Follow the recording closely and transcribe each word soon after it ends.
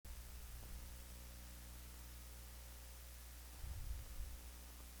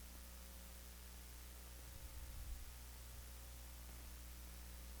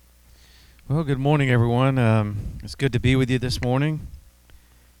Well, good morning, everyone. It's good to be with you this morning.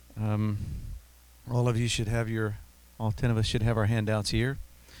 Um, all of you should have all 10 of us should have our handouts here.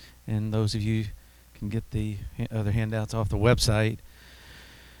 And those of you can get the other handouts off the website.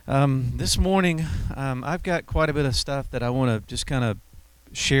 This morning, I've got quite a bit of stuff that I want to just kind of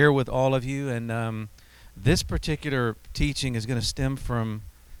share with all of you. And this particular teaching is going to stem from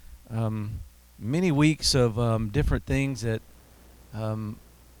many weeks of different things that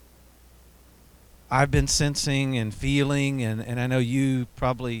I've been sensing and feeling, and I know you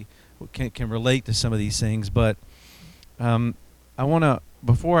probably can relate to some of these things, but I want to,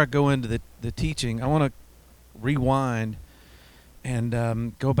 before I go into the teaching, I want to rewind and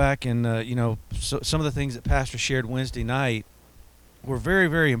go back and, so some of the things that Pastor shared Wednesday night were very,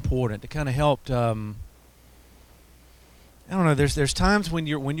 very important. It kind of helped, I don't know, there's times when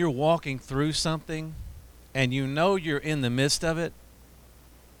you're walking through something and you know you're in the midst of it,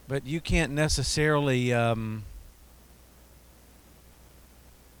 but you can't necessarily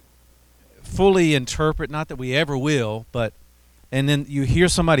fully interpret, not that we ever will, and then you hear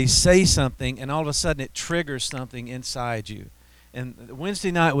somebody say something and all of a sudden it triggers something inside you. And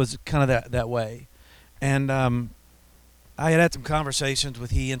Wednesday night was kind of that way. And I had some conversations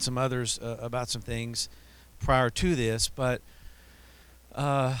with he and some others about some things prior to this, but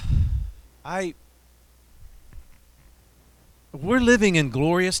we're living in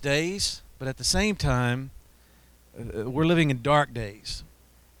glorious days, but at the same time, we're living in dark days.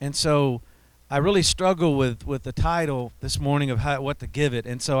 And so I really struggle with the title this morning of what to give it.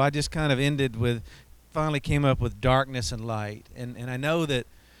 And so I just kind of finally came up with darkness and light. And I know that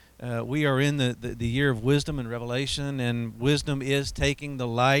we are in the year of wisdom and revelation, and wisdom is taking the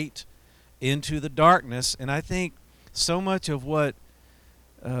light into the darkness. And I think so much of what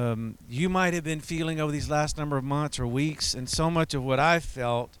you might have been feeling over these last number of months or weeks, and so much of what I've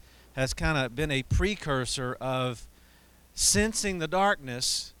felt has kind of been a precursor of sensing the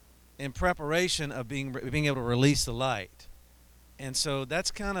darkness in preparation of being able to release the light. And so that's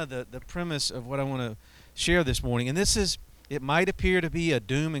kind of the premise of what I want to share this morning. And it might appear to be a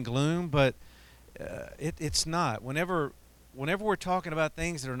doom and gloom, but it's not. Whenever we're talking about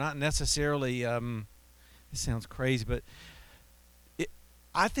things that are not necessarily, this sounds crazy, but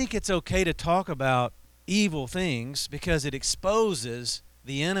I think it's okay to talk about evil things because it exposes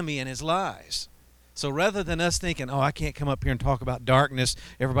the enemy and his lies. So rather than us thinking, oh, I can't come up here and talk about darkness,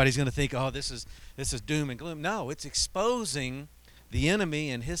 everybody's going to think, oh, this is doom and gloom. No, it's exposing the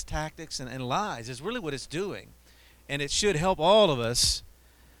enemy and his tactics and lies is really what it's doing. And it should help all of us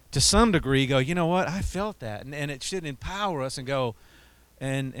to some degree go, you know what, I felt that. And it should empower us and go,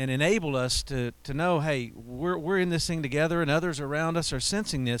 and enable us to know, hey, we're in this thing together, and others around us are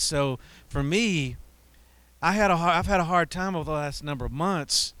sensing this. So for me, I've had a hard time over the last number of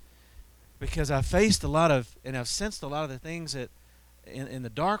months because I've faced and I've sensed a lot of the things that in the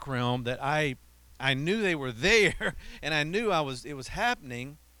dark realm that I knew they were there, and I knew it was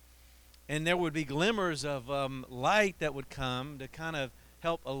happening, and there would be glimmers of light that would come to kind of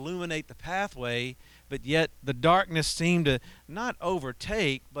help illuminate the pathway. But yet the darkness seemed to not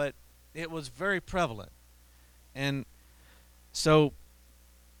overtake, but it was very prevalent. And so,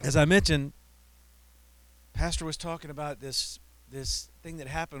 as I mentioned, Pastor was talking about this thing that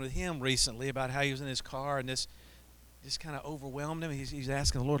happened with him recently, about how he was in his car and this just kind of overwhelmed him. He's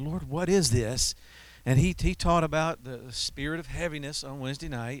asking the Lord, what is this? And he taught about the spirit of heaviness on Wednesday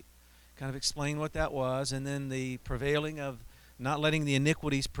night, kind of explained what that was, and then the prevailing of not letting the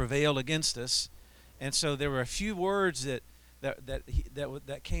iniquities prevail against us. And so there were a few words that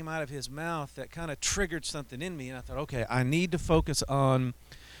came out of his mouth that kind of triggered something in me. And I thought, okay, I need to focus on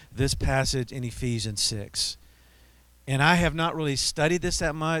this passage in Ephesians 6. And I have not really studied this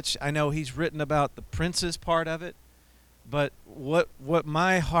that much. I know he's written about the princes part of it, but what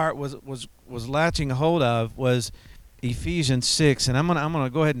my heart was latching hold of was Ephesians 6. And I'm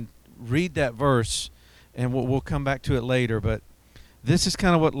gonna go ahead and read that verse, and we'll come back to it later. But this is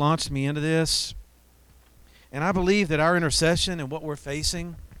kind of what launched me into this. And I believe that our intercession and what we're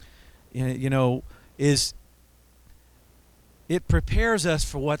facing, is it prepares us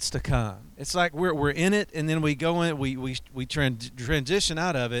for what's to come. It's like we're in it, and then we go in, we transition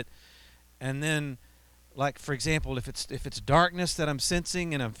out of it, and then, like for example, if it's darkness that I'm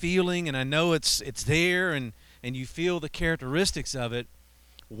sensing and I'm feeling, and I know it's there, and you feel the characteristics of it,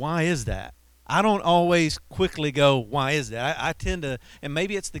 why is that? I don't always quickly go, why is that? I tend to, and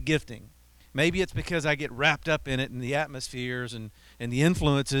maybe it's the gifting. Maybe it's because I get wrapped up in it and the atmospheres and the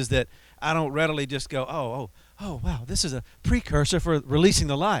influences that I don't readily just go, oh, wow, this is a precursor for releasing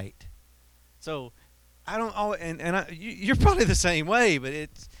the light. So I don't always, you're probably the same way, but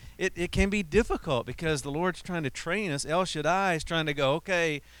it can be difficult because the Lord's trying to train us. El Shaddai is trying to go,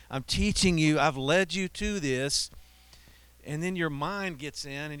 okay, I'm teaching you, I've led you to this. And then your mind gets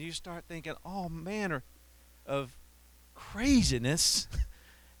in and you start thinking all manner of craziness.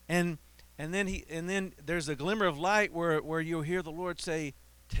 and then there's a glimmer of light where you'll hear the Lord say,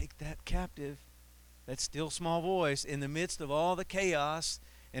 take that captive, that still small voice, in the midst of all the chaos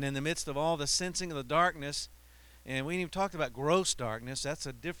and in the midst of all the sensing of the darkness. And we ain't even talked about gross darkness. That's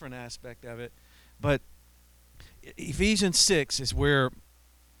a different aspect of it. But Ephesians 6 is where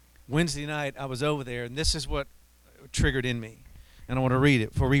Wednesday night I was over there, and this is what triggered in me. And I want to read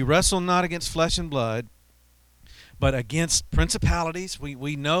it. For we wrestle not against flesh and blood, but against principalities.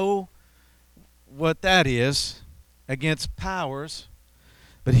 We know what that is, against powers.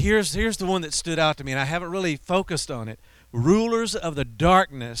 But here's the one that stood out to me, and I haven't really focused on it. Rulers of the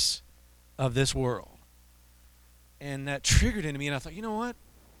darkness of this world. And that triggered into me, and I thought, you know what?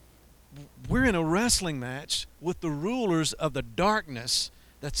 We're in a wrestling match with the rulers of the darkness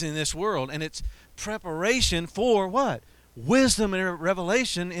that's in this world, and it's preparation for what? Wisdom and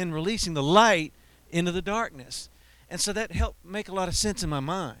revelation in releasing the light into the darkness. And so that helped make a lot of sense in my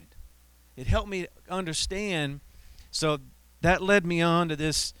mind. It helped me understand. So that led me on to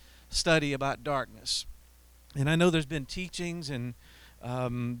this study about darkness. And I know there's been teachings and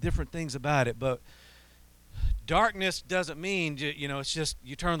different things about it, but darkness doesn't mean, it's just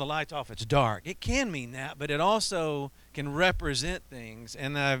you turn the lights off, it's dark. It can mean that, but it also can represent things.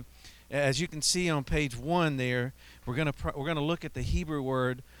 And as you can see on page 1 there, we're gonna look at the Hebrew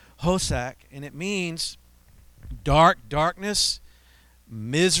word hosak, and it means darkness,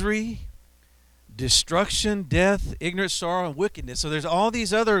 misery, destruction, death, ignorance, sorrow, and wickedness. So there's all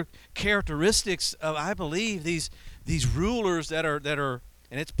these other characteristics of, I believe, these rulers that are,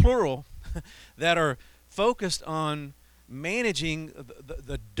 and it's plural, that are focused on managing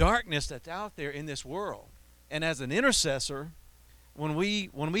the darkness that's out there in this world. And as an intercessor, when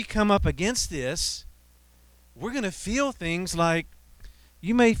we come up against this, we're going to feel things like,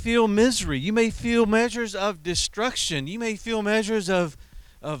 you may feel misery, you may feel measures of destruction, you may feel measures of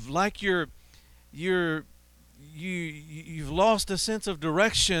like you've lost a sense of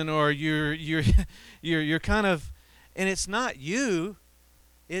direction, or you're kind of, and it's not you,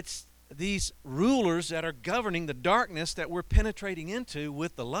 it's these rulers that are governing the darkness that we're penetrating into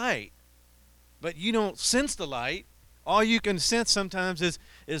with the light. But you don't sense the light. All you can sense sometimes is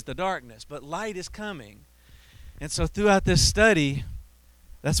the darkness. But light is coming. And so throughout this study,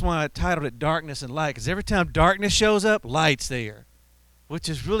 that's why I titled it Darkness and Light. Because every time darkness shows up, light's there. Which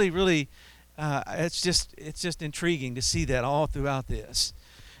is really, really, it's just intriguing to see that all throughout this.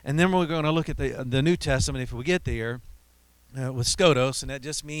 And then we're going to look at the New Testament if we get there. With skotos, and that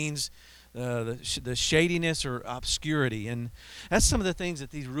just means the shadiness or obscurity. And that's some of the things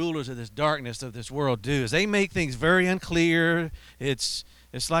that these rulers of this darkness of this world do, is they make things very unclear. It's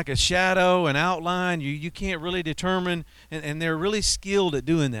like a shadow, an outline. You can't really determine, and they're really skilled at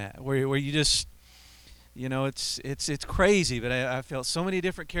doing that, where you just, it's crazy. But I felt so many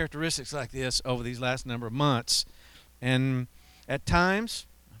different characteristics like this over these last number of months. And at times,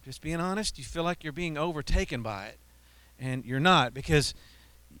 just being honest, you feel like you're being overtaken by it. And you're not, because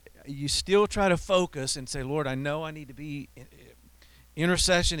you still try to focus and say, Lord, I know I need to be.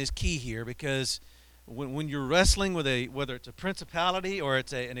 Intercession is key here, because when you're wrestling with whether it's a principality or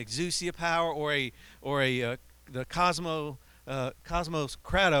it's an exousia power or the cosmos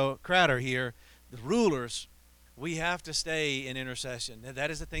crater here, the rulers, we have to stay in intercession.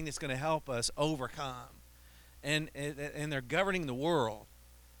 That is the thing that's going to help us overcome. And they're governing the world,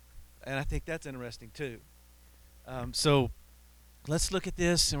 and I think that's interesting too. So let's look at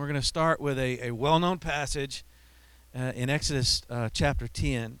this, and we're going to start with a well-known passage in Exodus chapter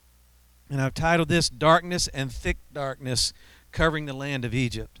 10. And I've titled this, Darkness and Thick Darkness Covering the Land of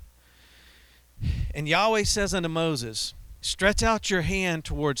Egypt. And Yahweh says unto Moses, stretch out your hand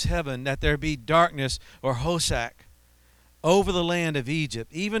towards heaven, that there be darkness, or hosak, over the land of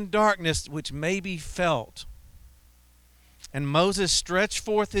Egypt, even darkness which may be felt. And Moses stretched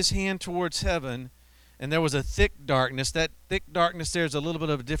forth his hand towards heaven, and there was a thick darkness. That thick darkness there is a little bit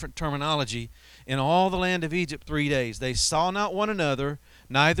of a different terminology. In all the land of Egypt 3 days. They saw not one another,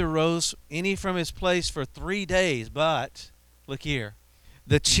 neither rose any from his place for 3 days. But, look here,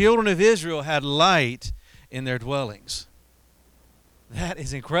 the children of Israel had light in their dwellings. That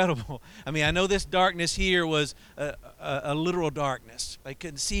is incredible. I mean, I know this darkness here was a literal darkness. They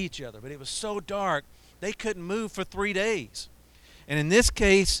couldn't see each other, but it was so dark, they couldn't move for 3 days. And in this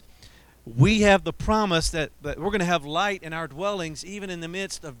case, we have the promise that we're going to have light in our dwellings, even in the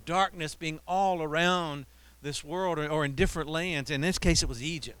midst of darkness being all around this world, or in different lands. In this case, it was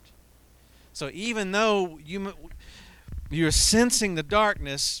Egypt. So even though you're sensing the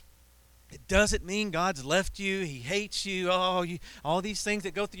darkness, it doesn't mean God's left you. He hates you. All these things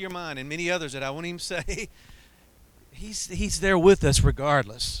that go through your mind, and many others that I won't even say. He's there with us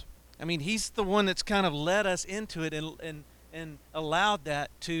regardless. I mean, he's the one that's kind of led us into it and allowed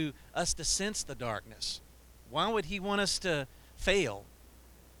that to us to sense the darkness. Why would he want us to fail?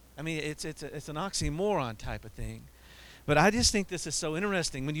 I mean, it's an oxymoron type of thing. But I just think this is so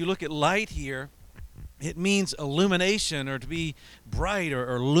interesting. When you look at light here, it means illumination, or to be bright,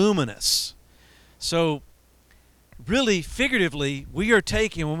 or luminous. So really, figuratively,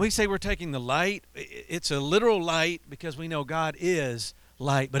 when we say we're taking the light, it's a literal light because we know God is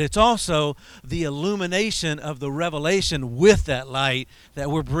light, but it's also the illumination of the revelation with that light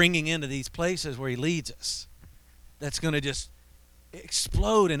that we're bringing into these places where he leads us. That's going to just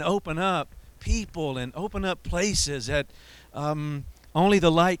explode and open up people and open up places that only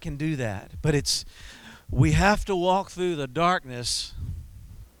the light can do that. But we have to walk through the darkness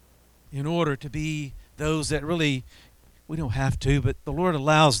in order to be those that really, we don't have to, but the Lord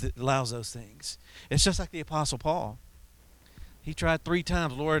allows those things. It's just like the Apostle Paul. He tried 3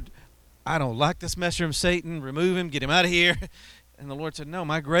 times, Lord, I don't like this messenger of Satan, remove him, get him out of here. And the Lord said, no,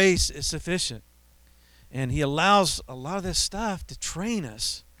 my grace is sufficient. And he allows a lot of this stuff to train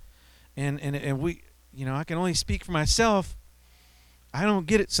us. And we, I can only speak for myself. I don't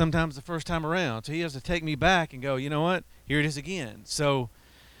get it sometimes the first time around. So he has to take me back and go, you know what? Here it is again. So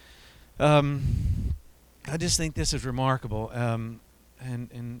I just think this is remarkable.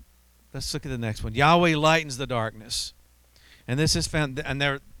 And let's look at the next one. Yahweh lightens the darkness. And this is found, and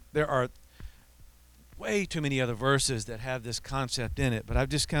there are way too many other verses that have this concept in it, but I've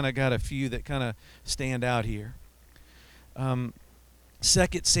just kind of got a few that kind of stand out here. 2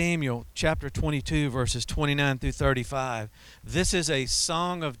 Samuel chapter 22, verses 29 through 35. This is a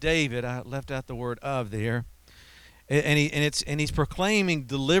song of David. I left out the word "of" there. And he's proclaiming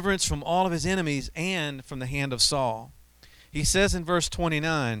deliverance from all of his enemies and from the hand of Saul. He says in verse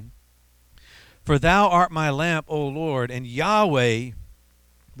 29, "For thou art my lamp, O Lord, and Yahweh,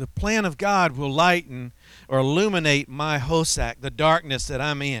 the plan of God, will lighten or illuminate my hosak, the darkness that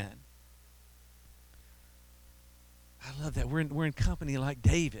I'm in." I love that. We're in company like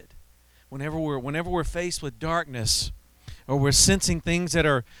David. Whenever we're faced with darkness, or we're sensing things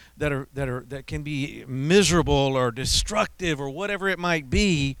that can be miserable or destructive or whatever it might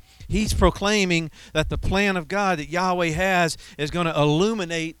be, he's proclaiming that the plan of God that Yahweh has is going to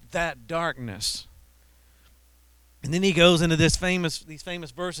illuminate that darkness. And then he goes into these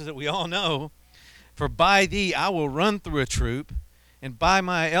famous verses that we all know. "For by thee I will run through a troop, and by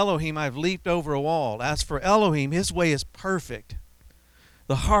my Elohim I've leaped over a wall. As for Elohim, his way is perfect."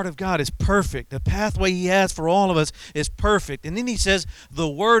 The heart of God is perfect. The pathway he has for all of us is perfect. And then he says, "The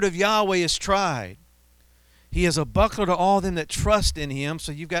word of Yahweh is tried. He is a buckler to all them that trust in him."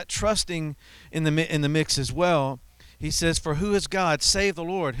 So you've got trusting in the mix as well. He says, "For who is God? Save the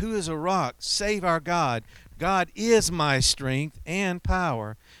Lord. Who is a rock? Save our God. God is my strength and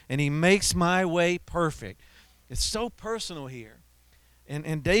power, and he makes my way perfect." It's so personal here.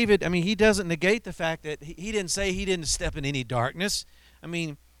 And David, I mean, he doesn't negate the fact that he didn't say he didn't step in any darkness. I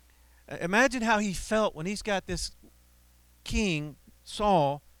mean, imagine how he felt when he's got this king,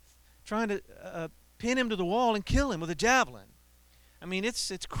 Saul, trying to pin him to the wall and kill him with a javelin. I mean,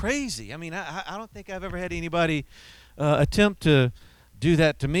 it's crazy. I mean, I don't think I've ever had anybody attempt to do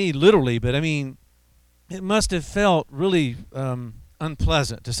that to me, literally. But, I mean, it must have felt really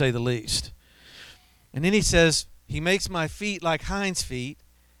unpleasant, to say the least. And then he says, "He makes my feet like hinds' feet,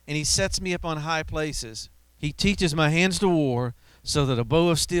 and he sets me up on high places. He teaches my hands to war, so that a bow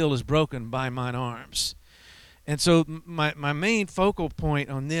of steel is broken by mine arms." And so my main focal point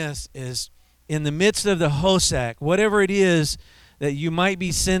on this is, in the midst of the hosak, whatever it is that you might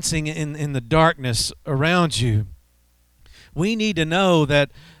be sensing in the darkness around you, we need to know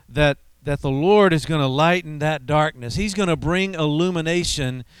that the Lord is going to lighten that darkness. He's going to bring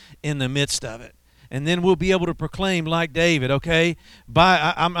illumination in the midst of it. And then we'll be able to proclaim like David, okay,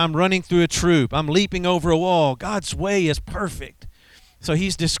 I'm running through a troop. I'm leaping over a wall. God's way is perfect. So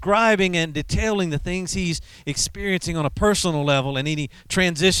he's describing and detailing the things he's experiencing on a personal level, and then he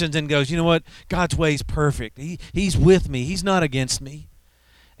transitions and goes, you know what? God's way is perfect. He's with me. He's not against me.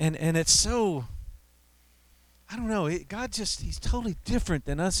 And it's so, I don't know, he's totally different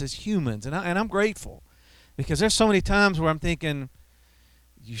than us as humans. And I'm grateful, because there's so many times where I'm thinking,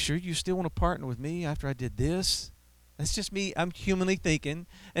 you sure you still want to partner with me after I did this? That's just me. I'm humanly thinking.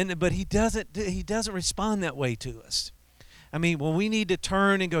 But he doesn't respond that way to us. I mean, when we need to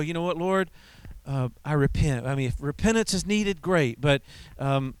turn and go, you know what, Lord, I repent. I mean, if repentance is needed, great. But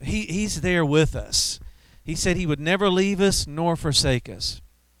he's there with us. He said he would never leave us nor forsake us.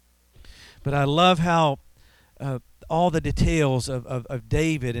 But I love how uh, all the details of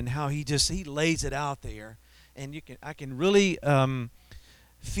David and how he lays it out there, and I can really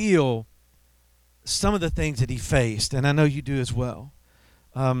feel some of the things that he faced, and I know you do as well.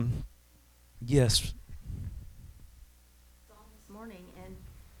 Um, yes. This morning, and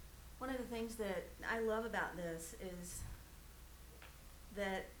one of the things that I love about this is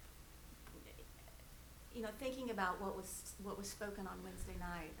that thinking about what was spoken on Wednesday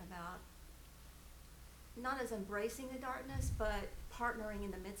night about not as embracing the darkness, but partnering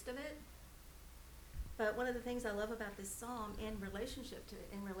in the midst of it. But one of the things I love about this psalm in relation to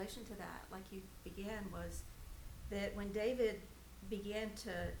that, like you began, was that when David began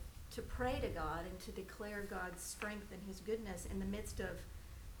to pray to God and to declare God's strength and his goodness in the midst of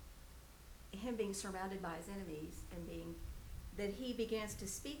him being surrounded by his enemies, and that he begins to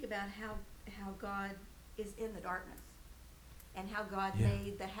speak about how God is in the darkness, and how God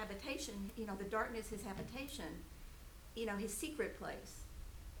made the habitation, the darkness his habitation, his secret place.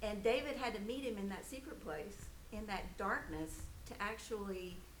 And David had to meet him in that secret place, in that darkness, to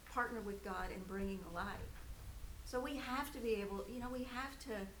actually partner with God in bringing the light. So we have to be able,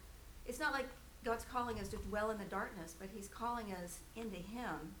 it's not like God's calling us to dwell in the darkness, but he's calling us into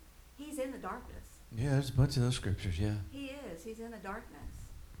him. He's in the darkness. Yeah, there's a bunch of those scriptures, yeah. He is. He's in the darkness.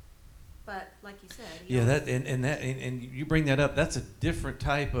 But like you said, and you bring that up. That's a different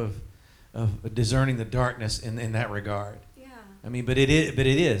type of discerning the darkness in that regard. Yeah. I mean, but it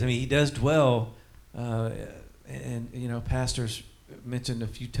is. I mean, he does dwell, and pastors mentioned a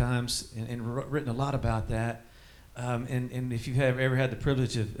few times and written a lot about that. And if you have ever had the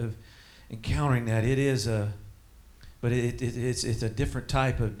privilege of encountering that, it is it's a different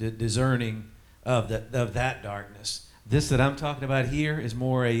type of discerning of that darkness. This that I'm talking about here is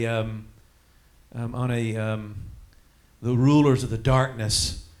more the rulers of the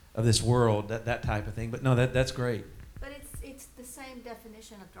darkness of this world, that type of thing. But no, that's great. But it's the same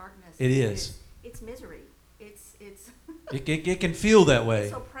definition of darkness. It is. It's misery. It's it can feel that way.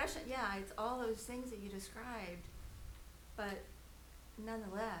 It's oppression. Yeah, it's all those things that you described. But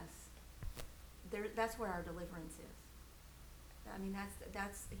nonetheless, that's where our deliverance is. I mean,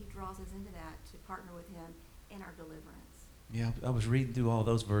 that's he draws us into that to partner with him in our deliverance. Yeah, I was reading through all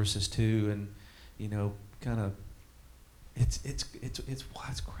those verses too, and kind of, it's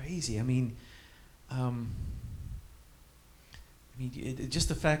crazy. I mean, just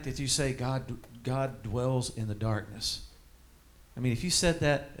the fact that you say God dwells in the darkness. I mean, if you said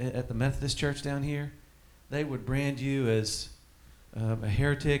that at the Methodist church down here, they would brand you as a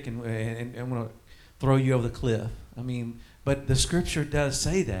heretic and want to throw you over the cliff. I mean, but the scripture does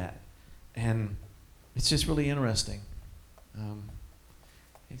say that, and it's just really interesting.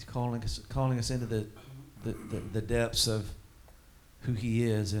 He's calling us into the depths of who he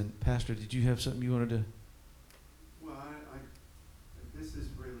is. And Pastor, did you have something you wanted to? Well, this is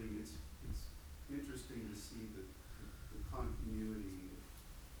really it's interesting to see the continuity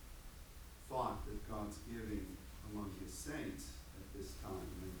of thought that God's giving among his saints at this time.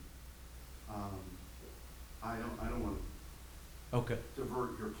 And I don't want to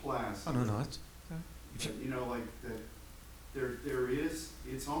divert your class. Oh, no, it's but, like that. There is,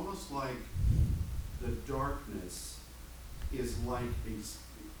 it's almost like the darkness is like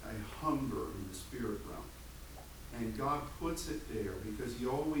a hunger in the spirit realm. And God puts it there because he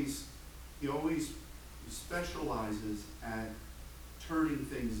always specializes at turning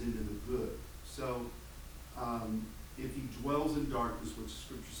things into the good. So if he dwells in darkness, which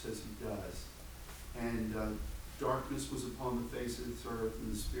Scripture says he does, and darkness was upon the face of this earth,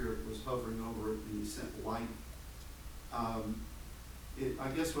 and the Spirit was hovering over it, and he sent light. I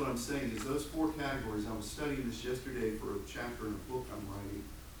guess what I'm saying is those four categories, I was studying this yesterday for a chapter in a book I'm writing,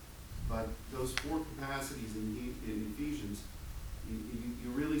 but those four capacities in Ephesians,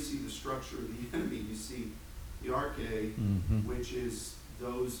 you really see the structure of the enemy. You see the arche, which is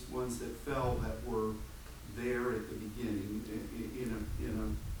those ones that fell that were there at the beginning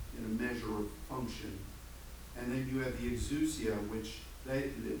in a measure of function. And then you have the exousia, which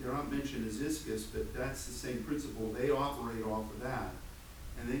they're not mentioned as ischus, but that's the same principle. They operate off of that.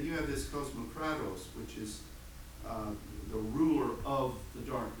 And then you have this cosmokratos, which is the ruler of the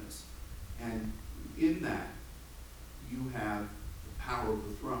darkness. And in that, you have the power of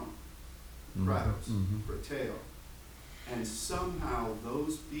the throne, kratos, krateo. And somehow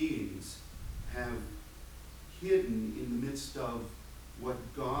those beings have hidden in the midst of what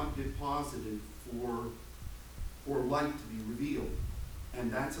God deposited for light to be revealed.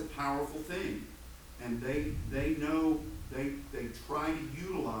 And that's a powerful thing. and they know, they try to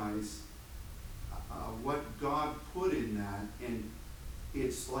utilize what God put in that, and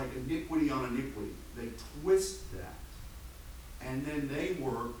it's like iniquity on iniquity. They twist that, and then they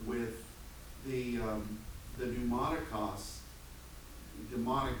work with the pneumaticos,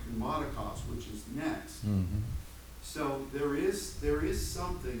 which is next. Mm-hmm. So there is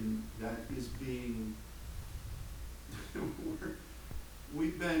something that is being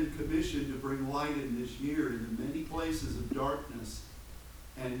we've been commissioned to bring light in this year into many places of darkness,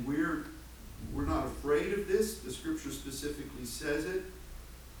 and we're not afraid of this. The scripture specifically says it,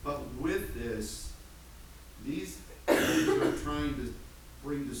 but with this, these things are trying to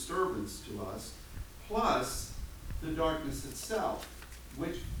bring disturbance to us, plus the darkness itself.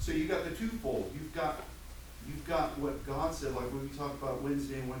 So you got the twofold. You've got what God said, like when we talked about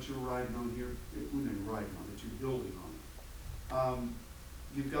Wednesday and what you're riding on here. We didn't ride on it, you're building on it.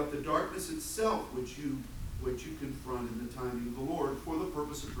 You've got the darkness itself, which you confront in the timing of the Lord for the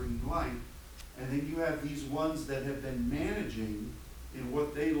purpose of bringing light. And then you have these ones that have been managing in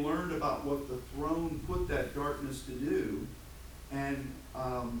what they learned about what the throne put that darkness to do. And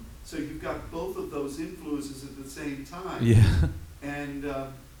so you've got both of those influences at the same time. Yeah. And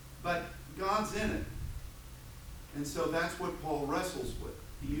but God's in it. And so that's what Paul wrestles with.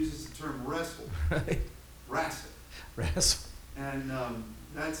 He uses the term wrestle. Right. Wrestle. Wrestle. And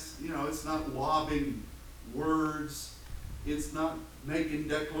that's, it's not lobbing words. It's not making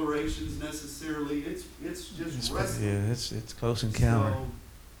declarations necessarily. It's just wrestling. Yeah, it's close encounter.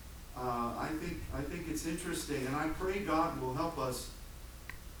 So I think it's interesting, and I pray God will help us.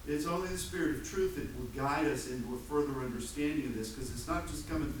 It's only the Spirit of truth that will guide us into a further understanding of this, because it's not just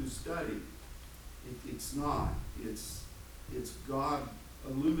coming through study. It's not. It's God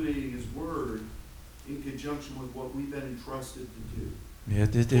illuminating His Word in conjunction with what we've been entrusted to do. Yeah,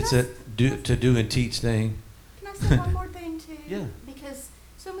 it's a do and teach thing. Can I say one more thing too? Yeah. Because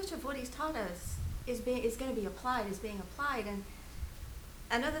so much of what he's taught us is being applied. And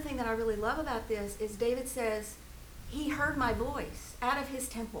another thing that I really love about this is David says, he heard my voice out of his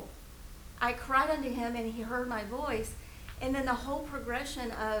temple. I cried unto him and he heard my voice. And then the whole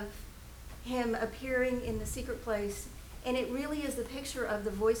progression of him appearing in the secret place, and it really is the picture of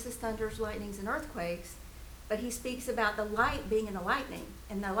the voices, thunders, lightnings, and earthquakes. But he speaks about the light being in the lightning,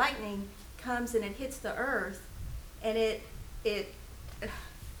 and the lightning comes and it hits the earth, and it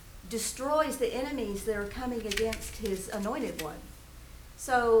destroys the enemies that are coming against his anointed one.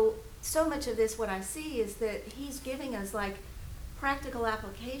 So much of this, what I see is that he's giving us like practical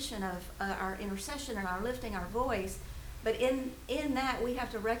application of our intercession and our lifting our voice. But in that, we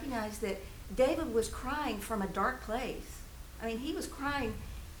have to recognize that David was crying from a dark place. I mean, he was crying.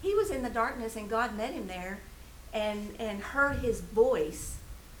 He was in the darkness, and God met him there and heard his voice.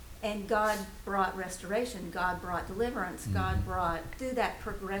 And God brought restoration. God brought deliverance. Mm-hmm. God brought, through that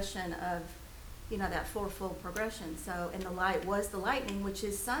progression of, that fourfold progression. So, and the light was the lightning, which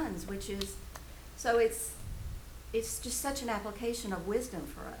is sons, so it's just such an application of wisdom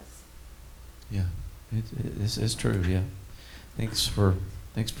for us. Yeah, it's true. Yeah, thanks for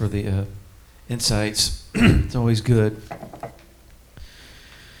the insights. It's always good.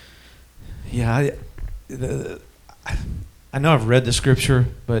 Yeah, I know I've read the scripture,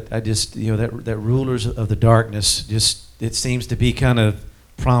 but I just that rulers of the darkness, just it seems to be kind of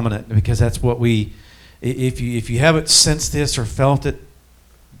prominent, because that's what if you haven't sensed this or felt it,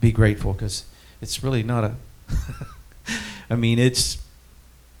 be grateful, because it's really not a I mean,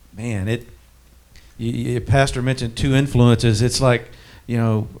 Pastor mentioned two influences. It's like,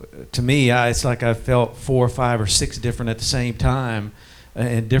 to me, it's like I felt 4 or 5 or 6 different at the same time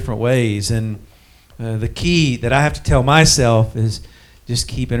in different ways. And the key that I have to tell myself is just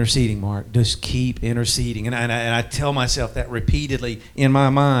keep interceding, Mark. Just keep interceding. And I tell myself that repeatedly in my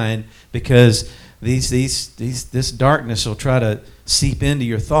mind, because this darkness will try to seep into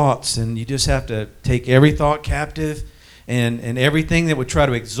your thoughts, and you just have to take every thought captive, and everything that would try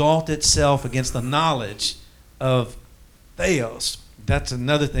to exalt itself against the knowledge of Theos. That's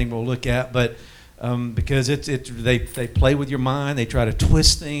another thing we'll look at, but because they play with your mind, they try to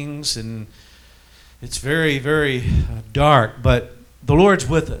twist things, and it's very, very dark. But the Lord's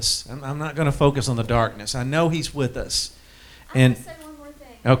with us. I'm not going to focus on the darkness. I know He's with us. I'm going to say one more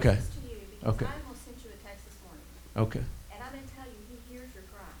thing. Okay. Just to you, because Okay. I almost sent you a text this morning. Okay. And I'm going to tell you, He hears your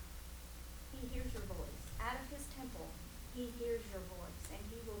cry. He hears your voice. Out of His temple, He hears your voice, and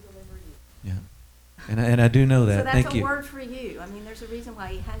He will deliver you. Yeah. And I do know that. So that's Thank a you. word for you. I mean, there's a reason why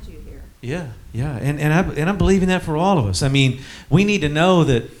He has you here. Yeah. And I'm believing that for all of us. I mean, we need to know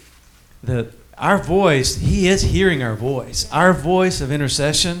that our voice, He is hearing our voice. Our voice of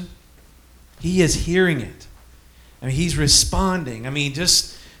intercession, He is hearing it. I mean, he's responding. I mean,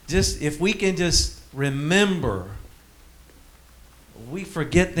 just if we can just remember, we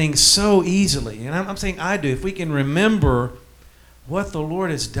forget things so easily. And I'm saying I do. If we can remember what the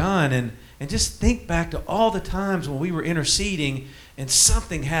Lord has done and just think back to all the times when we were interceding and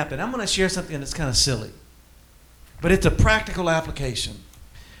something happened. I'm going to share something that's kind of silly, but it's a practical application.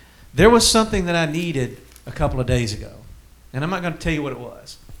 There was something that I needed a couple of days ago, and I'm not going to tell you what it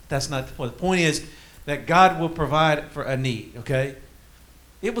was. That's not the point. The point is that God will provide for a need, okay?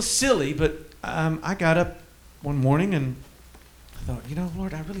 It was silly, but I got up one morning and I thought,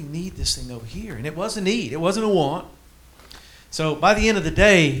 Lord, I really need this thing over here. And it was a need. It wasn't a want. So by the end of the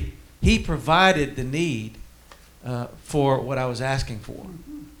day, he provided the need for what I was asking for.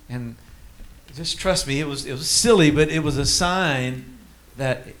 And just trust me, it was silly, but it was a sign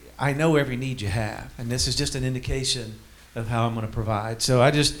that I know every need you have. And this is just an indication of how I'm going to provide. So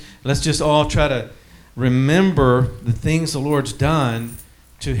let's just all try to remember the things the Lord's done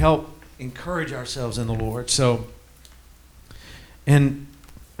to help encourage ourselves in the Lord. So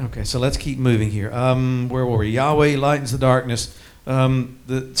let's keep moving here. Where were we? Yahweh lightens the darkness.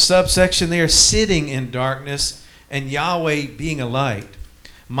 The subsection there, sitting in darkness, and Yahweh being a light.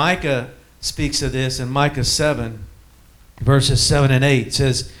 Micah speaks of this in Micah 7, verses 7 and 8. It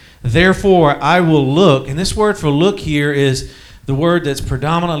says, therefore I will look, and this word for look here is the word that's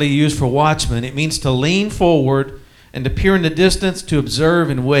predominantly used for watchman. It means to lean forward and to peer in the distance, to observe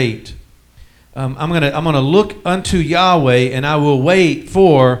and wait. I'm gonna look unto Yahweh, and I will wait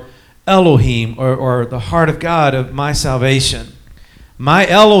for Elohim, or the heart of God of my salvation. My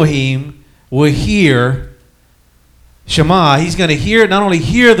Elohim will hear Shema. He's going to hear, not only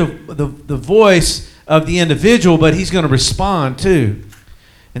hear the voice of the individual, but he's going to respond too.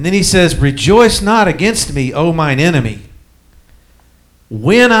 And then he says, rejoice not against me, O mine enemy.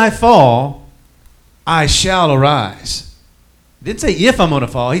 When I fall, I shall arise. He didn't say if I'm going to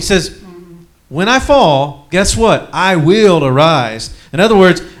fall. He says, when I fall, guess what? I will arise. In other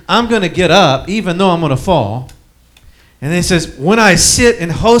words, I'm going to get up even though I'm going to fall. And then he says, when I sit in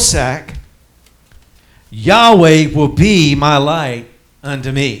Hosak, Yahweh will be my light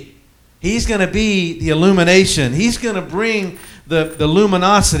unto me. He's going to be the illumination. He's going to bring the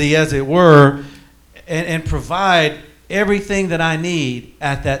luminosity, as it were, and provide everything that I need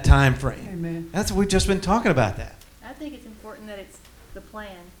at that time frame. Amen. That's what we've just been talking about that. I think it's important that it's the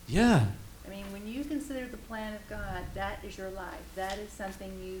plan. Yeah. I mean, when you consider the plan of God, that is your life. That is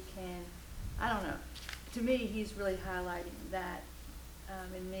something you can, I don't know. To me, he's really highlighting that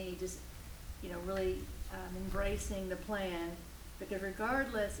in me, just, really embracing the plan. Because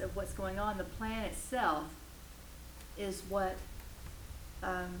regardless of what's going on, the plan itself is what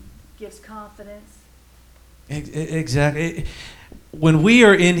gives confidence. Exactly. When we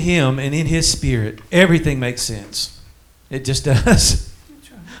are in him and in his spirit, everything makes sense. It just does.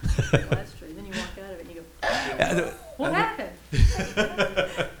 Well, that's true. Then you walk out of it and you go, what happened?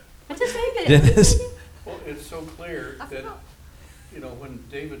 I just ate it. Dennis? Well, it's so clear that, when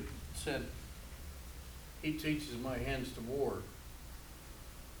David said, he teaches my hands to war,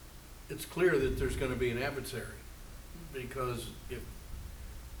 it's clear that there's going to be an adversary. Because if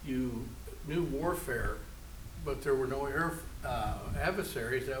you knew warfare, but there were no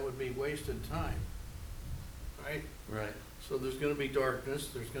adversaries, that would be wasted time. Right? Right. So there's going to be darkness,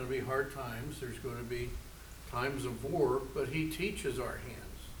 there's going to be hard times, there's going to be times of war, but he teaches our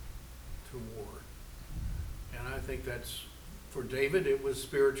hands to war. And I think that's, for David, it was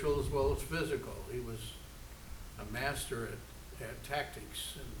spiritual as well as physical. He was a master at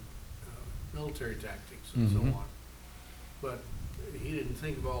tactics and military tactics and so on. But he didn't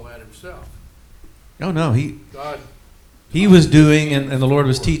think of all that himself. Oh, no. God He was doing, and the Lord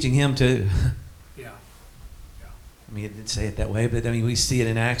was teaching him to. Yeah. I mean, it didn't say it that way, but we see it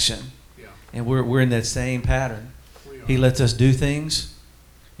in action. Yeah. And we're in that same pattern. He lets us do things,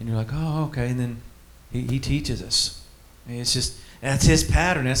 and you're like, oh, okay. And then he teaches us. I mean, it's just, that's his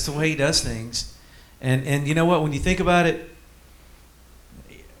pattern. That's the way he does things. And you know what? When you think about it,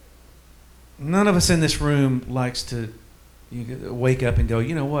 none of us in this room likes to wake up and go,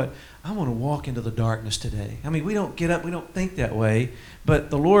 you know what? I want to walk into the darkness today. I mean, we don't get up, we don't think that way, but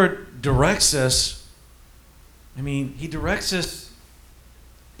the Lord directs us. I mean, he directs us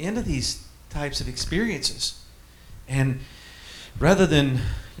into these types of experiences. And rather than,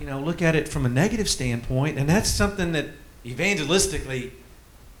 look at it from a negative standpoint, and that's something that evangelistically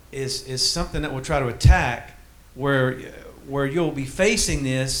is something that we'll try to attack, where you'll be facing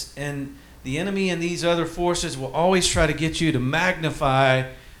this, and the enemy and these other forces will always try to get you to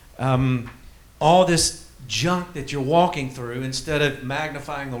magnify all this junk that you're walking through instead of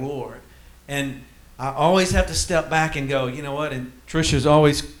magnifying the Lord. And I always have to step back and go, you know what? And Trisha's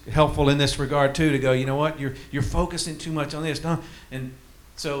always helpful in this regard too, to go, you know what? You're focusing too much on this. No. And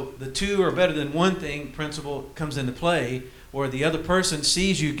so the two are better than one thing principle comes into play, where the other person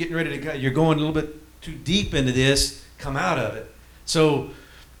sees you getting ready to go, you're going a little bit too deep into this, come out of it. So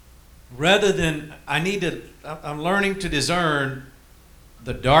rather than, I'm learning to discern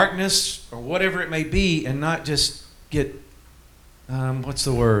the darkness or whatever it may be, and not just get, what's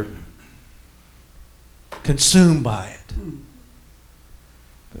the word? Consumed by it.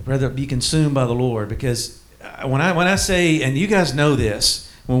 But rather be consumed by the Lord. Because when I say, and you guys know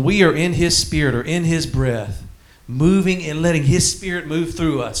this, when we are in His Spirit or in His breath, moving and letting His Spirit move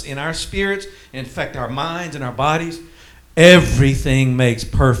through us, in our spirits, in fact our minds and our bodies, everything makes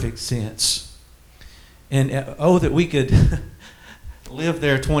perfect sense. And oh, that we could live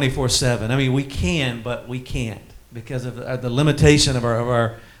there 24/7. I mean, we can, but we can't because of the limitation of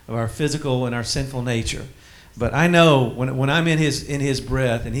our physical and our sinful nature. But I know when I'm in His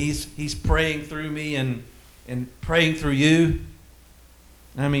breath and He's praying through me and praying through you.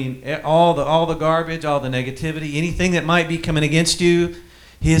 I mean, all the garbage, all the negativity, anything that might be coming against you,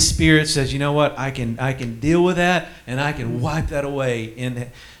 His Spirit says, you know what? I can deal with that, and I can wipe that away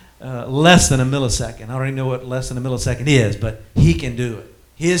in less than a millisecond. I don't even know what less than a millisecond is, but He can do it.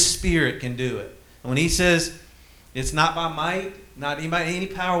 His Spirit can do it. And when He says it's not by might, not any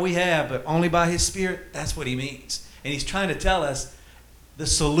power we have, but only by His Spirit, that's what He means. And He's trying to tell us the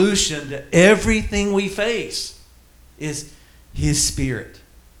solution to everything we face is His Spirit.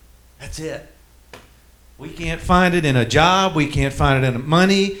 That's it. We can't find it in a job. We can't find it in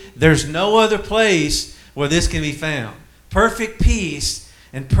money. There's no other place where this can be found. Perfect peace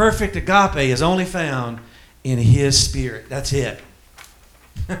and perfect agape is only found in His Spirit. That's it.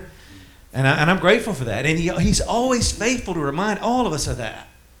 And I'm grateful for that. And He's always faithful to remind all of us of that.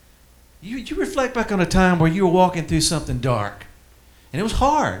 You reflect back on a time where you were walking through something dark. And it was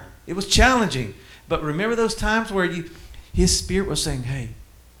hard. It was challenging. But remember those times where His Spirit was saying, hey,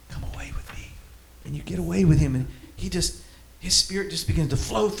 come away with me. And you get away with Him. And His Spirit just begins to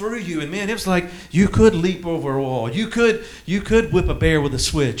flow through you. And man, it was like you could leap over a wall. You could whip a bear with a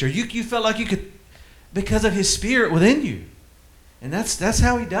switch. Or you felt like you could, because of His Spirit within you. And that's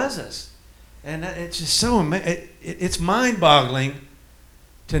how He does us. And it's just so amazing. It's mind-boggling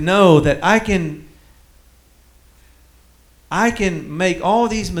to know that I can make all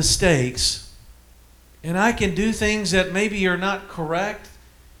these mistakes, and I can do things that maybe are not correct,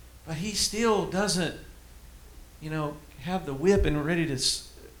 but He still doesn't, have the whip and ready to,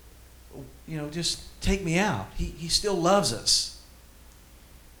 just take me out. He still loves us.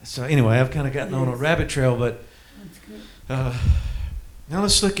 So anyway, I've kind of gotten on a rabbit trail, but now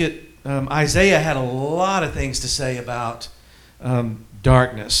let's look at Isaiah had a lot of things to say about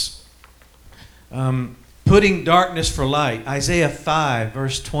darkness. Putting darkness for light. Isaiah 5,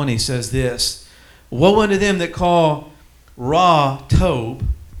 verse 20 says this: Woe unto them that call Ra Tob,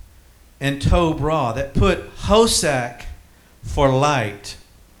 and Tob Ra, that put Hosak for light,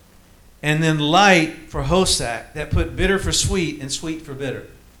 and then light for Hosak, that put bitter for sweet, and sweet for bitter.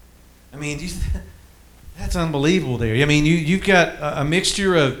 I mean, that's unbelievable there. I mean, you've got a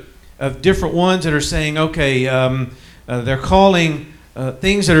mixture of different ones that are saying, okay, they're calling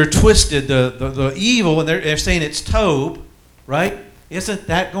things that are twisted, the evil, and they're saying it's Tob, right? Isn't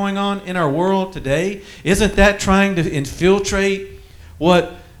that going on in our world today? Isn't that trying to infiltrate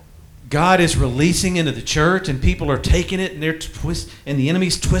what God is releasing into the church, and people are taking it and and the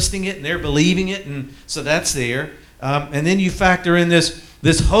enemy's twisting it and they're believing it, and so that's there. And then you factor in this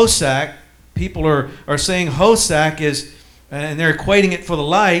Hosak. People are saying Hosak is, and they're equating it for the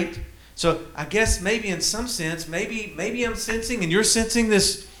light. So I guess maybe in some sense, maybe I'm sensing, and you're sensing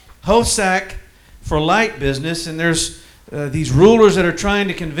this Hosak for light business, and there's these rulers that are trying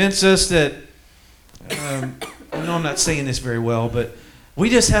to convince us that, I know I'm not saying this very well, but we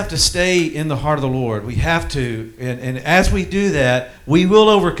just have to stay in the heart of the Lord. We have to, and as we do that, we will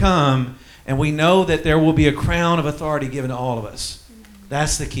overcome, and we know that there will be a crown of authority given to all of us.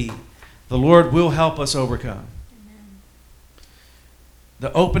 That's the key. The Lord will help us overcome.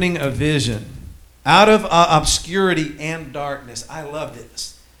 The opening of vision. Out of obscurity and darkness. I love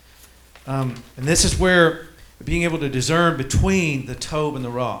this. And this is where being able to discern between the Tob and the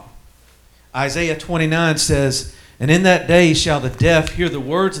Ra. Isaiah 29 says, And in that day shall the deaf hear the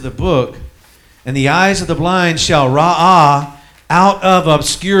words of the book, and the eyes of the blind shall ra'ah out of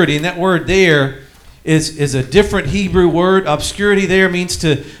obscurity. And that word there is a different Hebrew word. Obscurity there means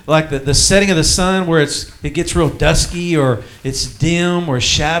to, like the setting of the sun where it gets real dusky or it's dim or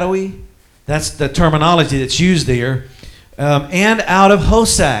shadowy. That's the terminology that's used there. And out of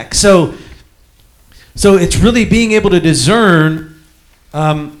Hosak. So So it's really being able to discern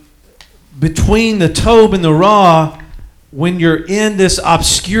between the Tob and the Ra when you're in this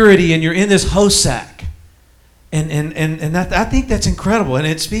obscurity and you're in this hosak. And that, I think that's incredible. And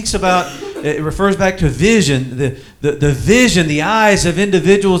it speaks about, it refers back to vision, the vision, the eyes of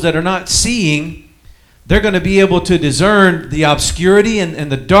individuals that are not seeing. They're going to be able to discern the obscurity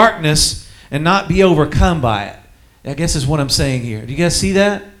and the darkness and not be overcome by it. I guess is what I'm saying here. Do you guys see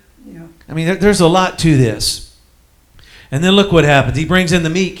that? Yeah. I mean, there's a lot to this. And then look what happens. He brings in the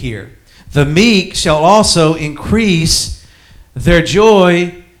meek here. The meek shall also increase their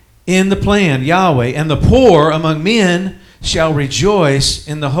joy in the plan, Yahweh, and the poor among men shall rejoice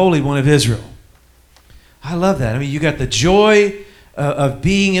in the Holy One of Israel. I love that. I mean, you got the joy of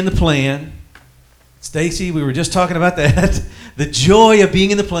being in the plan. Stacy, we were just talking about that. The joy of being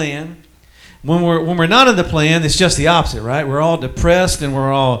in the plan. When we're not in the plan, it's just the opposite, right? We're all depressed and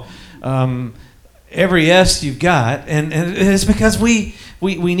we're all every S you've got, and it's because we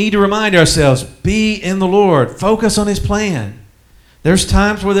need to remind ourselves: be in the Lord, focus on His plan. There's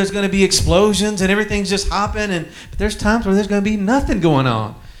times where there's going to be explosions and everything's just hopping, but there's times where there's going to be nothing going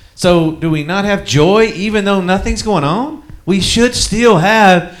on. So do we not have joy even though nothing's going on? We should still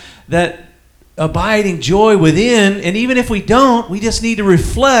have that abiding joy within, and even if we don't, we just need to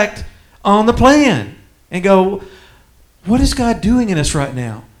reflect on the plan and go, what is God doing in us right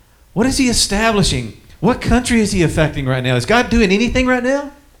now? What is He establishing? What country is He affecting right now? Is God doing anything right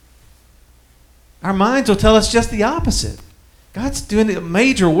now? Our minds will tell us just the opposite. God's doing a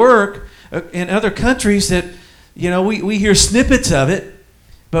major work in other countries that, we hear snippets of it,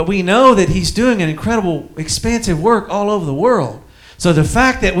 but we know that He's doing an incredible, expansive work all over the world. So the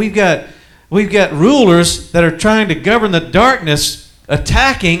fact that we've got rulers that are trying to govern the darkness,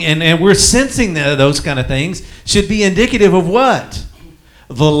 attacking, and we're sensing those kind of things, should be indicative of what?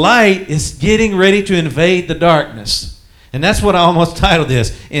 The light is getting ready to invade the darkness. And that's what I almost titled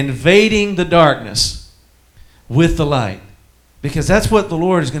this, Invading the Darkness with the Light. Because that's what the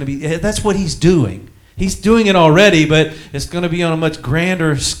Lord is going to be, that's what He's doing. He's doing it already, but it's going to be on a much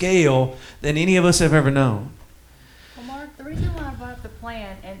grander scale than any of us have ever known. Well, Mark, the reason why I brought up the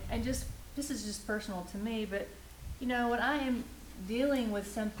plan, and just this is just personal to me, but when I am dealing with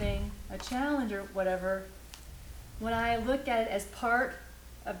something, a challenge or whatever, when I look at it as part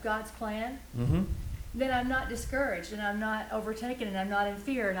of God's plan, then I'm not discouraged and I'm not overtaken and I'm not in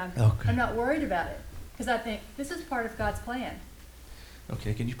fear and I'm not worried about it, because I think this is part of God's plan.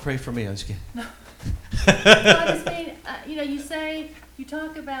 Okay, can you pray for me? I was kidding. No. So I just mean, you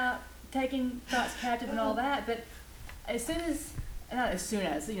talk about taking thoughts captive and all that, but not as soon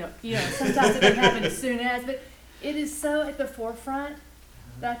as, sometimes it doesn't happen as soon as, but it is so at the forefront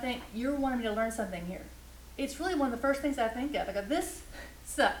that I think you're wanting me to learn something here. It's really one of the first things I think of. I go, this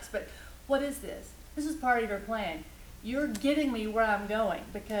sucks, but what is this? This is part of your plan. You're getting me where I'm going,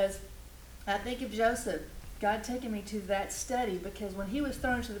 because I think of Joseph, God taking me to that study, because when he was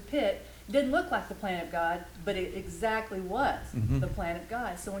thrown into the pit, it didn't look like the plan of God, but it exactly was the plan of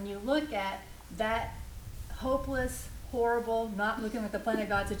God. So when you look at that hopeless, horrible, not looking like the plan of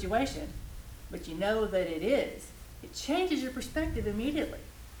God situation, but you know that it is, it changes your perspective immediately.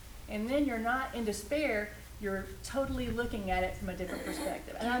 And then you're not in despair, you're totally looking at it from a different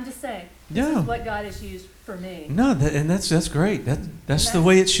perspective. And I'm just saying, this is what God has used for me. No, that's great. That's the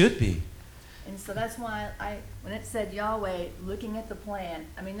way it should be. And so that's why when it said Yahweh looking at the plan,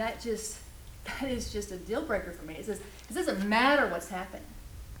 I mean, that is just a deal breaker for me. It says, it doesn't matter what's happening.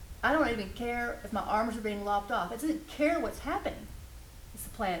 I don't even care if my arms are being lopped off. It doesn't care what's happening. It's the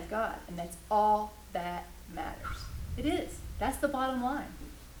plan of God, and that's all that matters. It is. That's the bottom line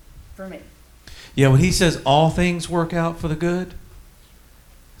for me. Yeah, when He says all things work out for the good,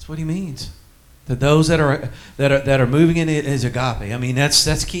 that's what He means. To those that are moving in His agape. I mean,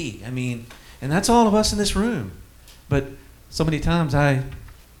 that's key. I mean, and that's all of us in this room. But so many times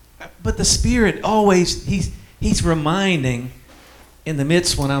but the Spirit always, He's reminding in the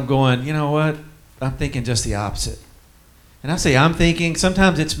midst when I'm going, you know what? I'm thinking just the opposite. And I say I'm thinking,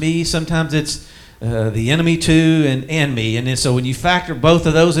 sometimes it's me, sometimes it's the enemy too, and me. And then, so when you factor both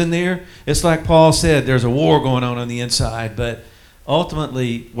of those in there, it's like Paul said, there's a war going on the inside. But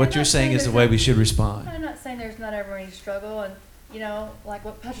ultimately, what you're saying is the way we should respond. I'm not saying there's not ever any struggle. And, like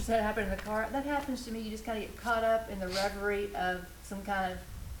what Pastor said happened in the car, that happens to me. You just kind of get caught up in the reverie of some kind of,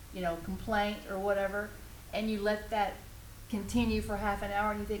 complaint or whatever. And you let that continue for half an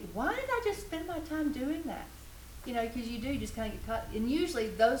hour and you think, why did I just spend my time doing that? Because you just kind of get caught. And usually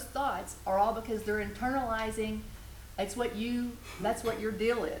those thoughts are all because they're internalizing. That's what your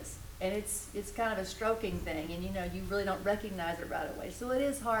deal is. And it's kind of a stroking thing, and you really don't recognize it right away. So it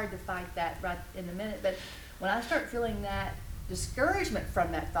is hard to fight that right in the minute. But when I start feeling that discouragement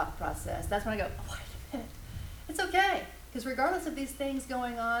from that thought process, that's when I go, oh, wait a minute, it's okay. Because regardless of these things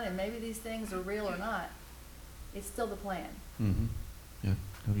going on, and maybe these things are real or not, it's still the plan. Mm-hmm. Yeah.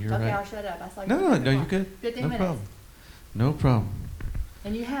 No, you're Okay, right. I'll shut up. I saw you. No, you're good. 15 No minutes. problem. No problem.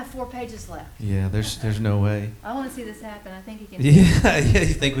 And you have 4 pages left. Yeah, there's no way. I want to see this happen. I think you can. Yeah, yeah.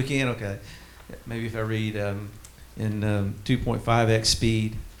 You think we can? Okay. Maybe if I read in 2.5x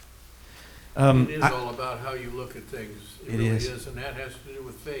speed. It is all about how you look at things. It really is. and that has to do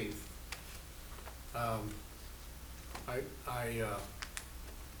with faith.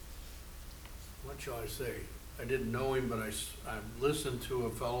 What shall I say? I didn't know him, but I listened to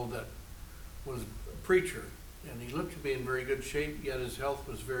a fellow that was a preacher, and he looked to be in very good shape, yet his health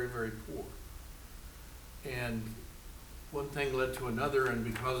was very, very poor. And one thing led to another, and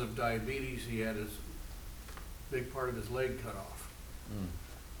because of diabetes, he had his big part of his leg cut off.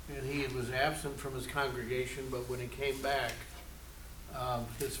 And he was absent from his congregation, but when he came back,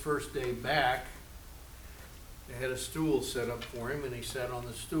 his first day back, they had a stool set up for him, and he sat on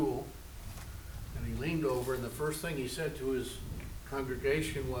the stool, and he leaned over, and the first thing he said to his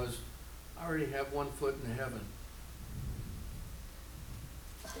congregation was, I already have 1 foot in heaven.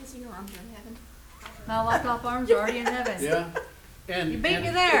 Stacy, your arms are in heaven. My locked off arms are already in heaven. Yeah? And You beat me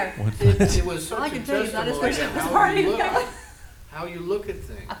and there. It was All I such a can tell you is I just testimony wish I to was already in heaven. how you look at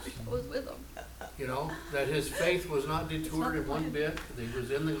things. I was with them. You know, that his faith was not detoured in one bit, that he was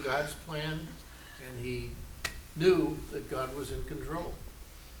in God's plan, and he knew that God was in control.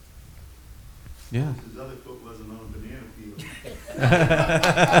 Yeah. His other foot wasn't on a banana peel.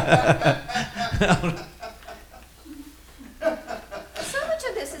 So much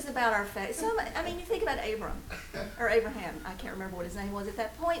of this is about our faith. I mean, you think about Abraham. I can't remember what his name was at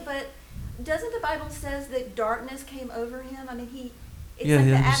that point, but doesn't the Bible says that darkness came over him? I mean, it's Yeah, like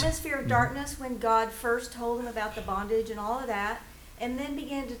the yeah, atmosphere of darkness when God first told him about the bondage and all of that, and then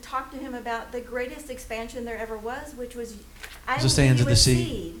began to talk to him about the greatest expansion there ever was, which was, I The will sands give of you the a sea.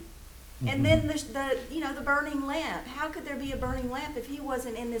 seed. Mhm. And then the burning lamp. How could there be a burning lamp if he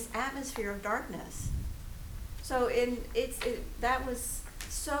wasn't in this atmosphere of darkness? So that was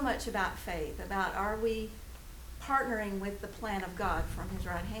so much about faith, about are we partnering with the plan of God from his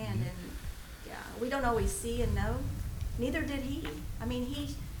right hand? Mhm. And yeah, we don't always see and know. Neither did he. I mean,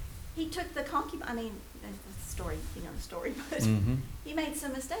 he took the concubine. I mean, that's the story, the story, but Mhm. he made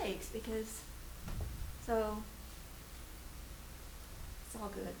some mistakes so it's all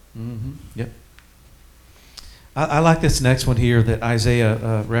good. Mm-hmm. Yep. I like this next one here that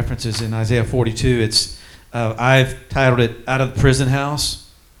Isaiah references in Isaiah 42. It's I've titled it "Out of the Prison House."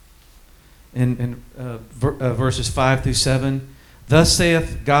 In verses 5-7, thus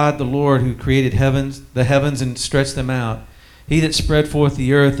saith God the Lord, who created the heavens and stretched them out. He that spread forth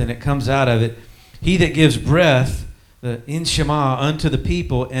the earth, and it comes out of it. He that gives breath, the inshama, unto the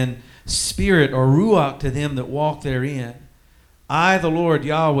people, and spirit or ruach to them that walk therein. I, the Lord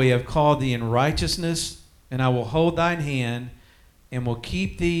Yahweh, have called thee in righteousness, and I will hold thine hand, and will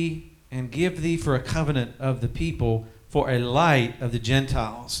keep thee, and give thee for a covenant of the people, for a light of the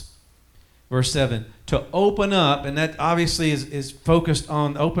Gentiles. Verse 7, to open up, and that obviously is focused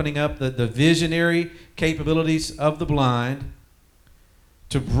on opening up the visionary capabilities of the blind,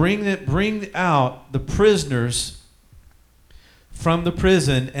 to bring out the prisoners from the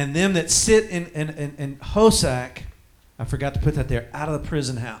prison, and them that sit in Hosak, I forgot to put that there, out of the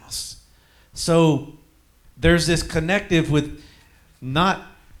prison house. So there's this connective with not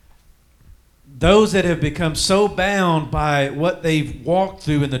those that have become so bound by what they've walked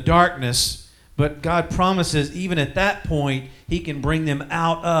through in the darkness, but God promises even at that point, he can bring them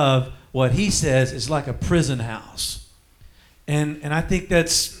out of what he says is like a prison house. And I think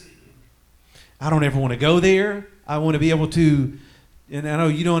I don't ever want to go there. I want to be able to, and I know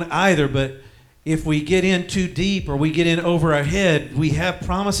you don't either, but if we get in too deep or we get in over our head, we have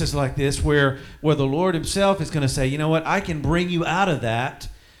promises like this where the Lord himself is going to say, you know what, I can bring you out of that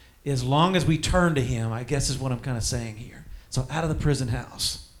as long as we turn to him, I guess is what I'm kind of saying here. So out of the prison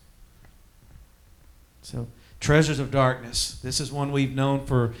house. So treasures of darkness. This is one we've known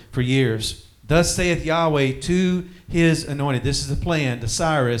for years. Thus saith Yahweh to his anointed. This is the plan, to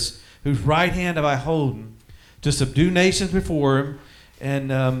Cyrus, whose right hand have I holden, to subdue nations before him.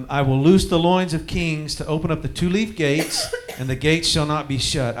 And I will loose the loins of kings, to open up the two-leaf gates, and the gates shall not be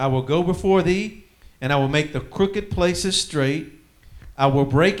shut. I will go before thee, and I will make the crooked places straight. I will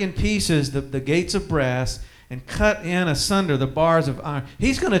break in pieces the gates of brass, and cut in asunder the bars of iron.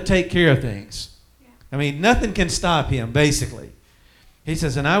 He's going to take care of things. I mean, nothing can stop him, basically. He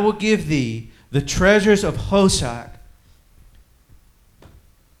says, and I will give thee the treasures of Hoshak.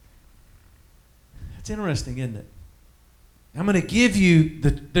 That's interesting, isn't it? I'm going to give you,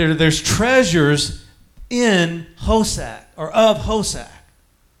 there's treasures in Hoshak, or of Hoshak.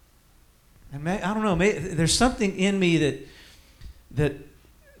 And I don't know, there's something in me that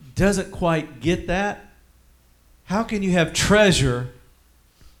doesn't quite get that. How can you have treasure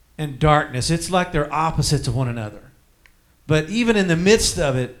and darkness? It's like they're opposites of one another. But even in the midst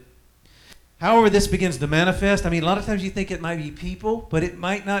of it, however this begins to manifest, I mean, a lot of times you think it might be people, but it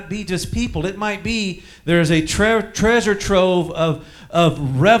might not be just people. It might be there's a treasure trove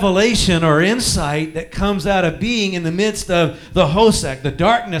of revelation or insight that comes out of being in the midst of the Hoshak, the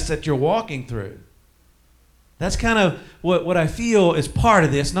darkness that you're walking through. That's kind of what I feel is part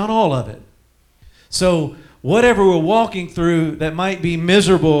of this, not all of it. So whatever we're walking through that might be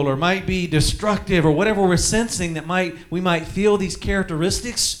miserable or might be destructive or whatever we're sensing that we might feel these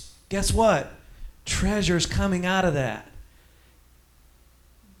characteristics, guess what? Treasure's coming out of that.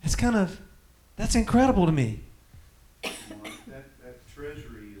 That's incredible to me. That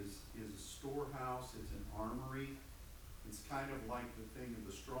treasury is a storehouse, it's an armory. It's kind of like the thing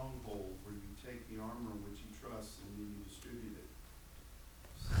of the stronghold where you take the armor in which you trust and then you distribute it.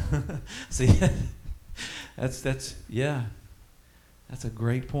 So, That's a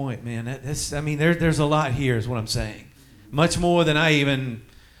great point, man. There's a lot here is what I'm saying. Much more than I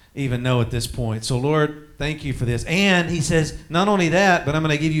even know at this point. So Lord, thank you for this. And he says, not only that, but I'm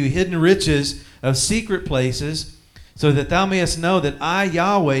going to give you hidden riches of secret places, so that thou mayest know that I,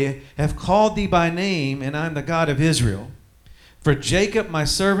 Yahweh, have called thee by name, and I'm the God of Israel. For Jacob my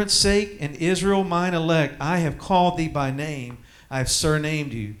servant's sake, and Israel mine elect, I have called thee by name. I have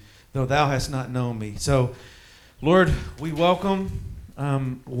surnamed you, though thou hast not known me. So, Lord, we welcome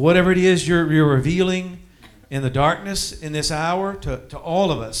whatever it is you're revealing in the darkness in this hour to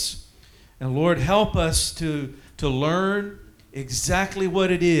all of us. And Lord, help us to learn exactly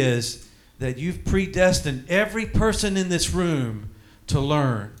what it is that you've predestined every person in this room to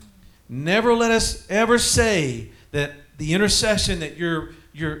learn. Never let us ever say that the intercession that you're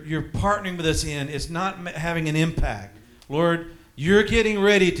partnering with us in is not having an impact. Lord, you're getting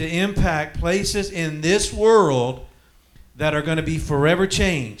ready to impact places in this world that are going to be forever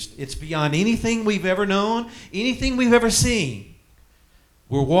changed. It's beyond anything we've ever known, anything we've ever seen.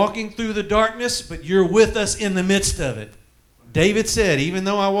 We're walking through the darkness, but you're with us in the midst of it. David said, even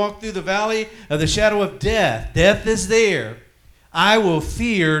though I walk through the valley of the shadow of death, death is there, I will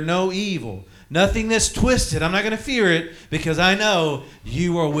fear no evil. Nothing that's twisted, I'm not going to fear it because I know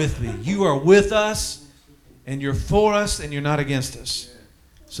you are with me. You are with us, and you're for us, and you're not against us.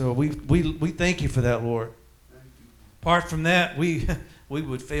 So we thank you for that, Lord. Apart from that, we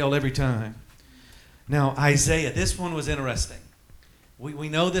would fail every time. Now, Isaiah, this one was interesting. We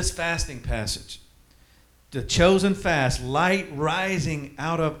know this fasting passage. The chosen fast, light rising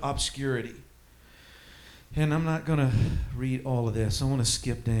out of obscurity. And I'm not going to read all of this. I want to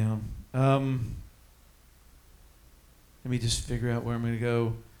skip down. Let me just figure out where I'm going to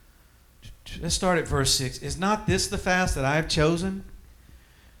go. Let's start at verse 6. Is not this the fast that I have chosen?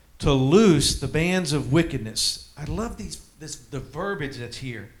 To loose the bands of wickedness. I love the verbiage that's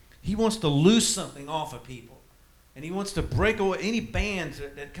here. He wants to loose something off of people. And he wants to break away any bands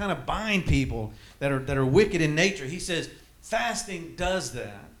that kind of bind people that are wicked in nature. He says fasting does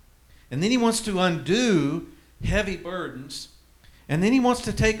that. And then he wants to undo heavy burdens. And then he wants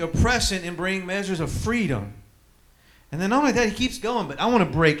to take oppression and bring measures of freedom. And then not only that, he keeps going, but I want to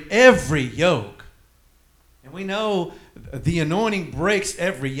break every yoke. And we know the anointing breaks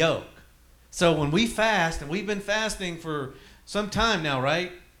every yoke. So when we fast, and we've been fasting for some time now,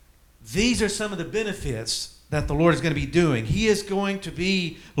 right? These are some of the benefits that the Lord is going to be doing. He is going to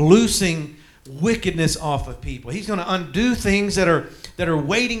be loosing wickedness off of people. He's going to undo things that are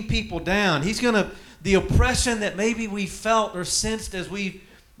weighting people down. He's going to, the oppression that maybe we felt or sensed as we've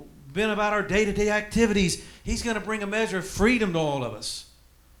been about our day-to-day activities, he's going to bring a measure of freedom to all of us.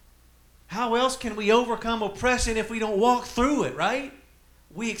 How else can we overcome oppression if we don't walk through it, right?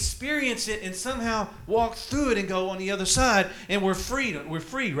 We experience it and somehow walk through it and go on the other side, and we're free. We're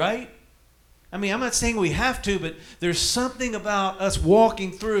free, right? I mean, I'm not saying we have to, but there's something about us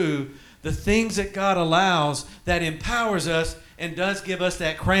walking through the things that God allows that empowers us and does give us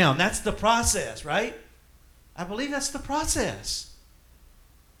that crown. That's the process, right? I believe that's the process.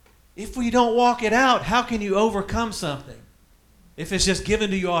 If we don't walk it out, how can you overcome something? If it's just given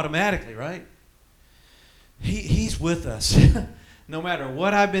to you automatically, right? He's with us. No matter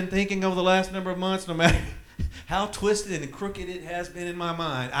what I've been thinking over the last number of months, no matter how twisted and crooked it has been in my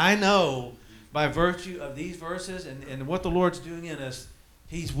mind, I know by virtue of these verses and what the Lord's doing in us,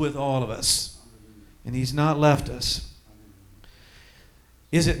 He's with all of us. And He's not left us.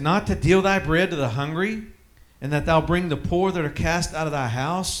 Is it not to deal thy bread to the hungry, and that thou bring the poor that are cast out of thy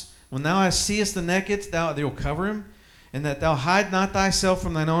house? When thou seest the naked, thou wilt cover him, and that thou hide not thyself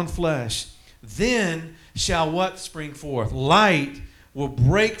from thine own flesh. Then shall what spring forth? Light will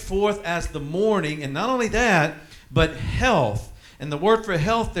break forth as the morning, and not only that, but health. And the word for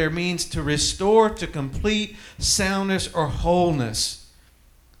health there means to restore to complete soundness or wholeness.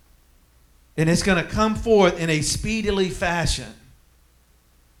 And it's going to come forth in a speedily fashion.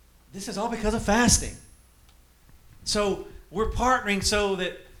 This is all because of fasting. So we're partnering so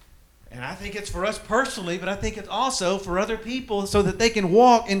that, and I think it's for us personally, but I think it's also for other people so that they can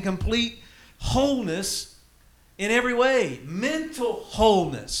walk in complete wholeness in every way. Mental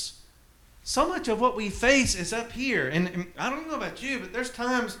wholeness. So much of what we face is up here. And I don't know about you, but there's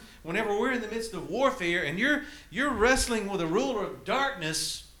times whenever we're in the midst of warfare and you're wrestling with a ruler of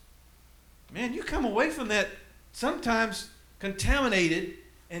darkness, man, you come away from that sometimes contaminated,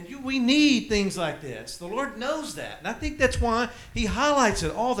 and we need things like this. The Lord knows that. And I think that's why He highlights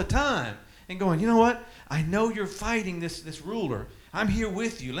it all the time and going, you know what? I know you're fighting this ruler. I'm here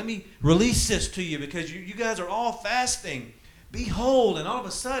with you. Let me release this to you because you guys are all fasting. Behold, and all of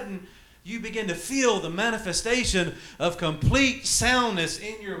a sudden, you begin to feel the manifestation of complete soundness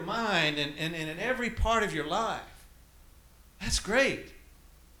in your mind and in every part of your life. That's great.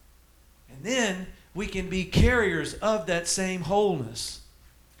 And then we can be carriers of that same wholeness.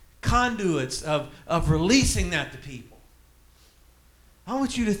 Conduits of releasing that to people. I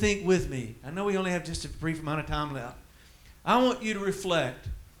want you to think with me. I know we only have just a brief amount of time left. I want you to reflect.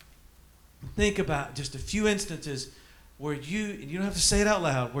 Think about just a few instances where you don't have to say it out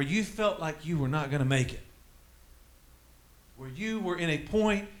loud, where you felt like you were not going to make it. Where you were in a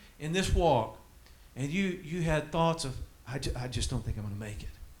point in this walk and you had thoughts of, I just don't think I'm going to make it.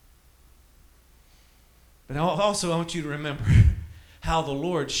 But also I want you to remember how the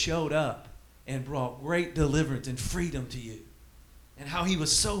Lord showed up and brought great deliverance and freedom to you. And how He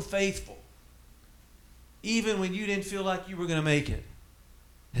was so faithful. Even when you didn't feel like you were going to make it.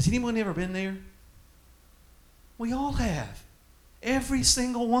 Has anyone ever been there? We all have. Every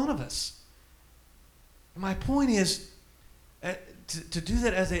single one of us. And my point is to do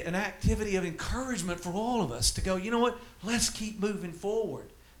that as an activity of encouragement for all of us. To go, you know what? Let's keep moving forward.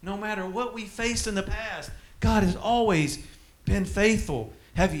 No matter what we faced in the past, God has always been faithful.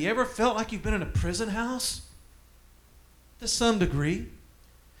 Have you ever felt like you've been in a prison house? To some degree.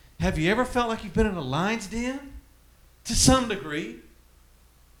 Have you ever felt like you've been in a lion's den? To some degree.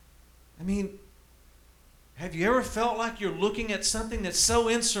 I mean, have you ever felt like you're looking at something that's so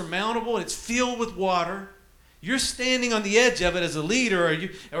insurmountable and it's filled with water? You're standing on the edge of it as a leader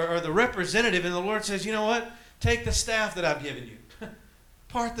or the representative, and the Lord says, you know what? Take the staff that I've given you.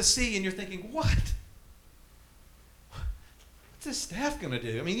 Part the sea, and you're thinking, what? What's this staff going to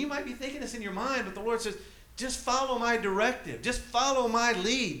do? I mean, you might be thinking this in your mind, but the Lord says, just follow my directive. Just follow my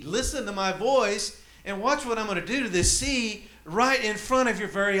lead. Listen to my voice and watch what I'm going to do to this sea right in front of your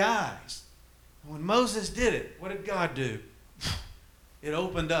very eyes. When Moses did it, what did God do? It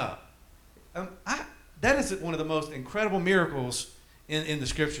opened up. That is one of the most incredible miracles in the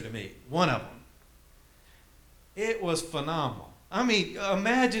Scripture to me. One of them. It was phenomenal. I mean,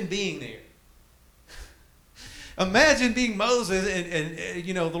 imagine being there. Imagine being Moses and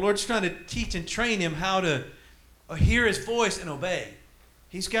the Lord's trying to teach and train him how to hear His voice and obey.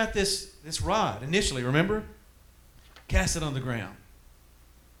 He's got this rod initially, remember? Cast it on the ground.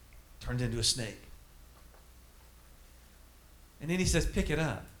 Turns into a snake. And then He says, pick it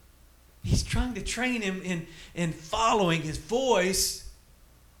up. He's trying to train him in following His voice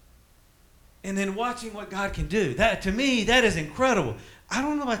and then watching what God can do. That, to me, that is incredible. I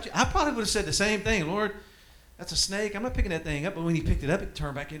don't know about you. I probably would have said the same thing. Lord, that's a snake. I'm not picking that thing up. But when He picked it up, it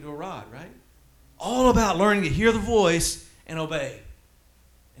turned back into a rod, right? All about learning to hear the voice and obey.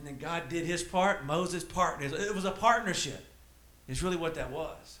 And then God did His part, Moses' part. It was a partnership. It's really what that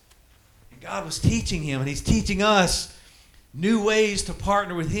was. And God was teaching him, and He's teaching us new ways to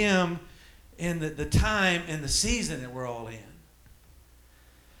partner with Him in the time and the season that we're all in.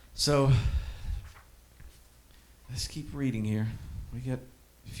 So, let's keep reading here. We got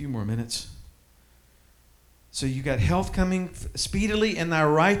a few more minutes. So you got health coming speedily, and thy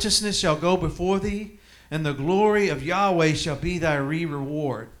righteousness shall go before thee, and the glory of Yahweh shall be thy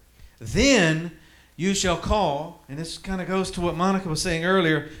reward. Then you shall call, and this kind of goes to what Monica was saying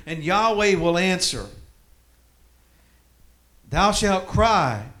earlier, and Yahweh will answer. Thou shalt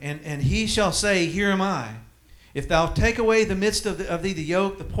cry, and He shall say, here am I. If thou take away the midst of thee the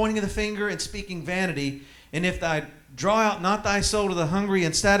yoke, the pointing of the finger, and speaking vanity, and if thou draw out not thy soul to the hungry,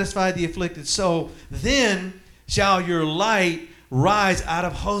 and satisfy the afflicted soul, then shall your light rise out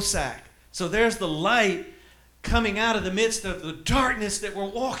of Hosak. So there's the light coming out of the midst of the darkness that we're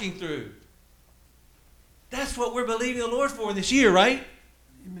walking through. That's what we're believing the Lord for this year, right?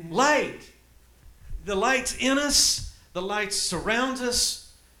 Amen. Light. The light's in us. The light surrounds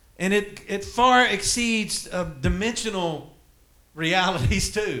us. And it far exceeds dimensional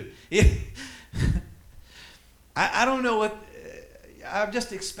realities too. I don't know what, I'm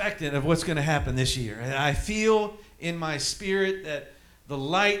just expectant of what's going to happen this year. And I feel in my spirit that the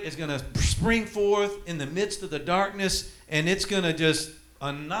light is going to spring forth in the midst of the darkness, and it's going to just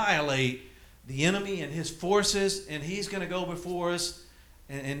annihilate the enemy and his forces, and he's going to go before us,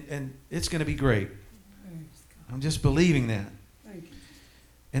 and it's going to be great. I'm just believing that. Thank you.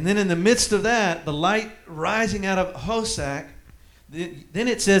 And then in the midst of that, the light rising out of Hosak, then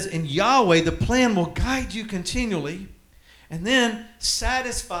it says, in Yahweh, the plan will guide you continually, and then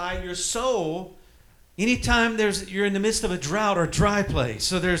satisfy your soul anytime you're in the midst of a drought or dry place.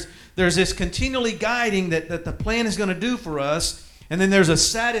 So there's this continually guiding that the plan is going to do for us, and then there's a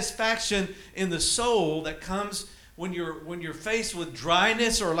satisfaction in the soul that comes when you're faced with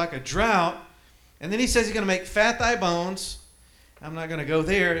dryness or like a drought. And then he says he's going to make fat thy bones. I'm not going to go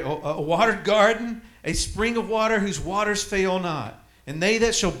there. A watered garden, a spring of water whose waters fail not. And they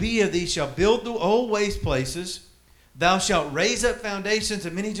that shall be of thee shall build the old waste places. Thou shalt raise up foundations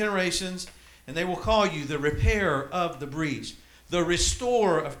of many generations, and they will call you the repairer of the breach, the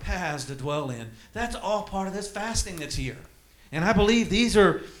restorer of paths to dwell in. That's all part of this fasting that's here. And I believe these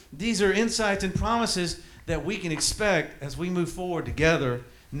are insights and promises that we can expect as we move forward together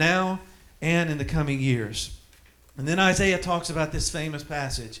now and in the coming years. And then Isaiah talks about this famous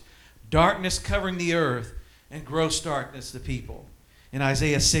passage, darkness covering the earth and gross darkness the people. In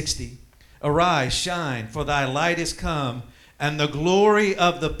Isaiah 60, arise, shine, for thy light is come, and the glory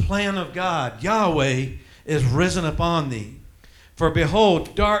of the plan of God, Yahweh, is risen upon thee. For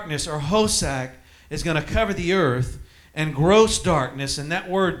behold, darkness, or Hosak, is going to cover the earth, and gross darkness, and that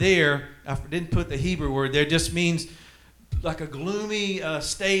word there, I didn't put the Hebrew word there, just means like a gloomy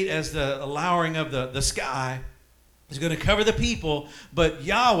state as the lowering of the sky, is going to cover the people. But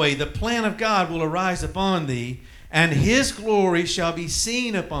Yahweh, the plan of God, will arise upon thee, and his glory shall be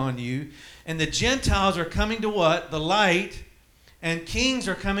seen upon you. And the Gentiles are coming to what? The light. And kings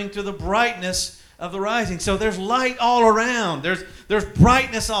are coming to the brightness of the rising. So there's light all around. There's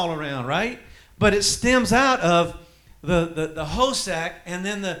brightness all around, right? But it stems out of the Hosak and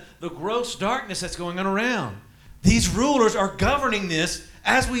then the gross darkness that's going on around. These rulers are governing this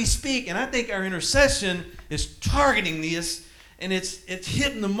as we speak. And I think our intercession is targeting this, and it's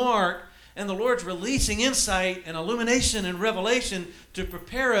hitting the mark. And the Lord's releasing insight and illumination and revelation to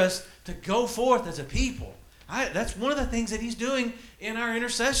prepare us to go forth as a people. That's one of the things that he's doing in our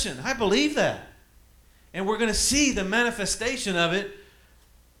intercession. I believe that. And we're going to see the manifestation of it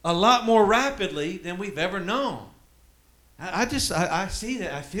a lot more rapidly than we've ever known. I see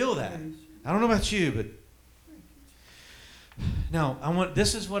that. I feel that. I don't know about you, but now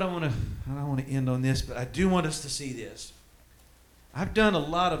this is what I don't want to end on this, but I do want us to see this. I've done a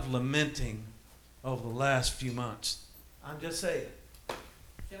lot of lamenting over the last few months. I'm just saying.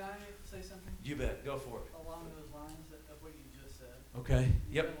 Can I say something? You bet. Go for it. Along those lines of what you just said. Okay.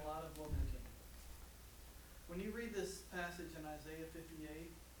 You've Yep. done a lot of lamenting. When you read this passage in Isaiah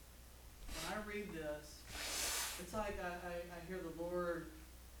 58, when I read this, it's like I hear the Lord,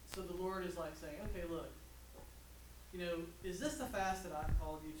 so the Lord is like saying, okay, look, is this the fast that I've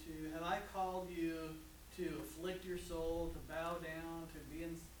called you to? Have I called you to afflict your soul, to bow down, to be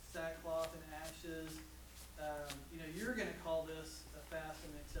in sackcloth and ashes? You're going to call this a fast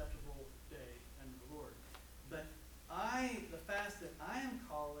and acceptable day unto the Lord. But the fast that I am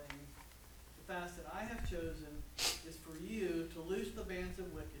calling, the fast that I have chosen, is for you to loose the bands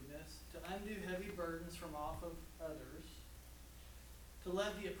of wickedness, to undo heavy burdens from off of others, to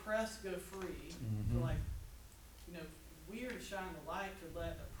let the oppressed go free. Mm-hmm. So we are to shine the light to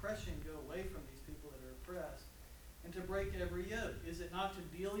let oppression go away from these people that are oppressed, and to break every yoke. Is it not to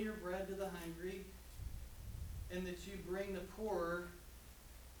deal your bread to the hungry, and that you bring the poor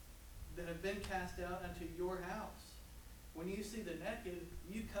that have been cast out unto your house? When you see the naked,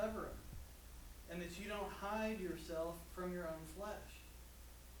 you cover them, and that you don't hide yourself from your own flesh.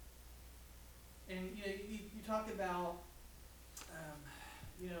 And you talk about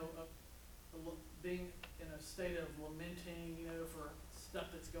being in a state of lamenting, for stuff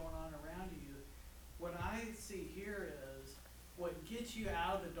that's going on around you. What I see here is what gets you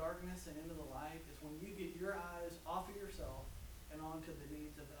out of the darkness and into the light is when you get your eyes off of yourself and onto the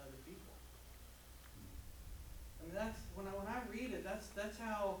needs of the other people. I mean, that's when I read it. That's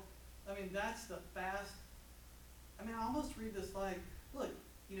how. I mean, that's the fast. I mean, I almost read this like, look,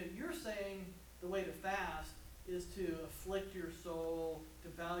 you're saying the way to fast is to afflict your soul, to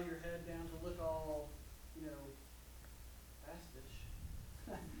bow your head down, to look all, fastish.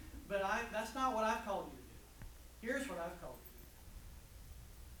 But that's not what I've called you to do. Here's what I've called you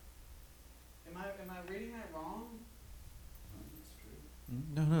to do. Am I reading that wrong? That's true.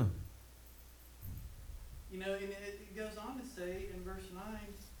 No, no. And it goes on to say in verse 9,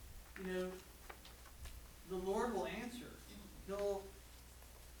 the Lord will answer. He'll,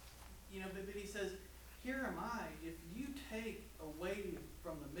 but he says, here am I, if you take away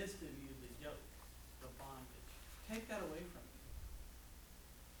from the midst of you the yoke, the bondage. Take that away from you.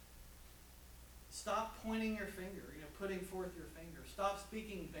 Stop pointing your finger, putting forth your finger. Stop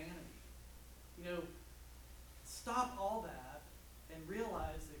speaking vanity. Stop all that and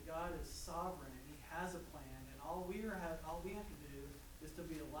realize that God is sovereign and he has a plan, and all we have to do is to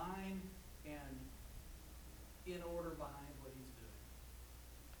be aligned and in order behind what he's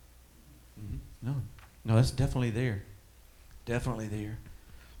doing. No, that's definitely there. Definitely there.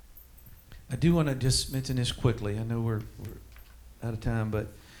 I do want to just mention this quickly. I know we're out of time, but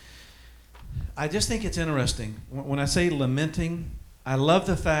I just think it's interesting. When I say lamenting, I love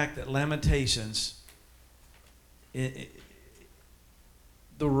the fact that Lamentations, the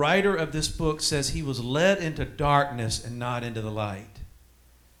writer of this book says he was led into darkness and not into the light.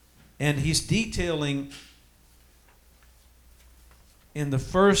 And he's detailing in the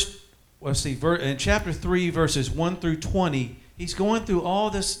first, in chapter 3, verses 1 through 20, he's going through all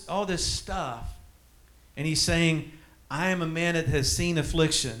this stuff. And he's saying, I am a man that has seen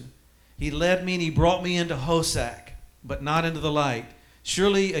affliction. He led me and he brought me into Hosak, but not into the light.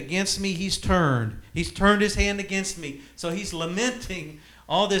 Surely against me he's turned. He's turned his hand against me. So he's lamenting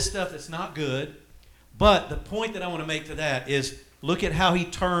all this stuff that's not good. But the point that I want to make to that is look at how he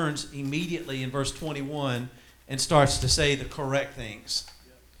turns immediately in verse 21 and starts to say the correct things.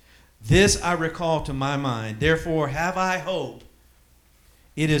 This I recall to my mind. Therefore have I hope.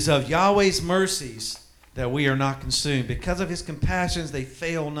 It is of Yahweh's mercies that we are not consumed. Because of his compassions they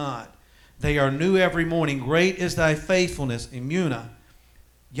fail not. They are new every morning. Great is thy faithfulness. Immuna.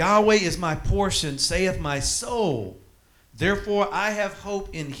 Yahweh is my portion, saith my soul. Therefore I have hope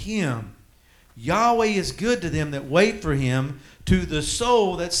in him. Yahweh is good to them that wait for him, to the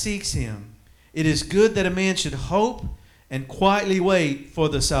soul that seeks him. It is good that a man should hope and quietly wait for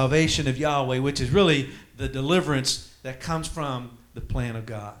the salvation of Yahweh, which is really the deliverance that comes from the plan of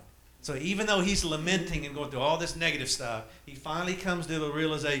God. So even though he's lamenting and going through all this negative stuff, he finally comes to the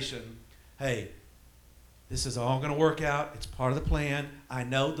realization, hey, this is all going to work out. It's part of the plan. I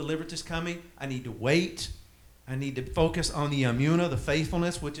know deliverance is coming. I need to wait. I need to focus on the amuna, the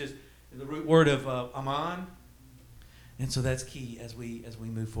faithfulness, which is the root word of aman. And so that's key as we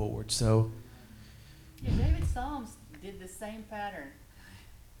move forward. So, Yeah, David's Psalms did the same pattern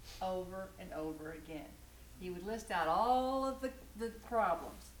over and over again. He would list out all of the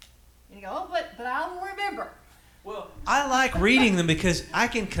problems. And you go, oh, but I don't remember. well, I like reading them because I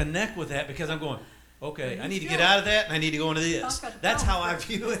can connect with that because I'm going, okay, I need to get out of that and I need to go into this. That's how I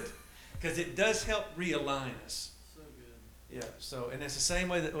view it because it does help realign us. So good. Yeah. So, and it's the same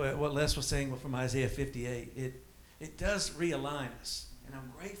way that what Les was saying from Isaiah 58. It does realign us, and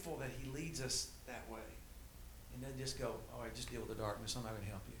I'm grateful that he leads us that way, and then just go, all right, just deal with the darkness. I'm not going to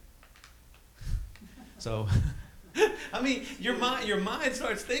help you. So, I mean, your mind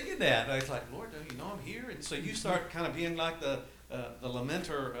starts thinking that. It's like, Lord, don't you know I'm here? And so you start kind of being like the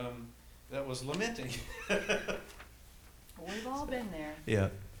lamenter that was lamenting. We've all been there. Yeah.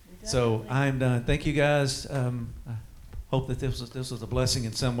 We So definitely- I'm done. Thank you guys. I hope that this was a blessing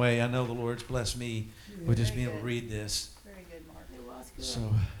in some way. I know the Lord's blessed me with just Very being able to good. read this. Very good, Mark. It was good.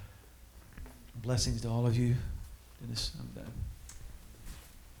 So blessings to all of you. Dennis, I'm done.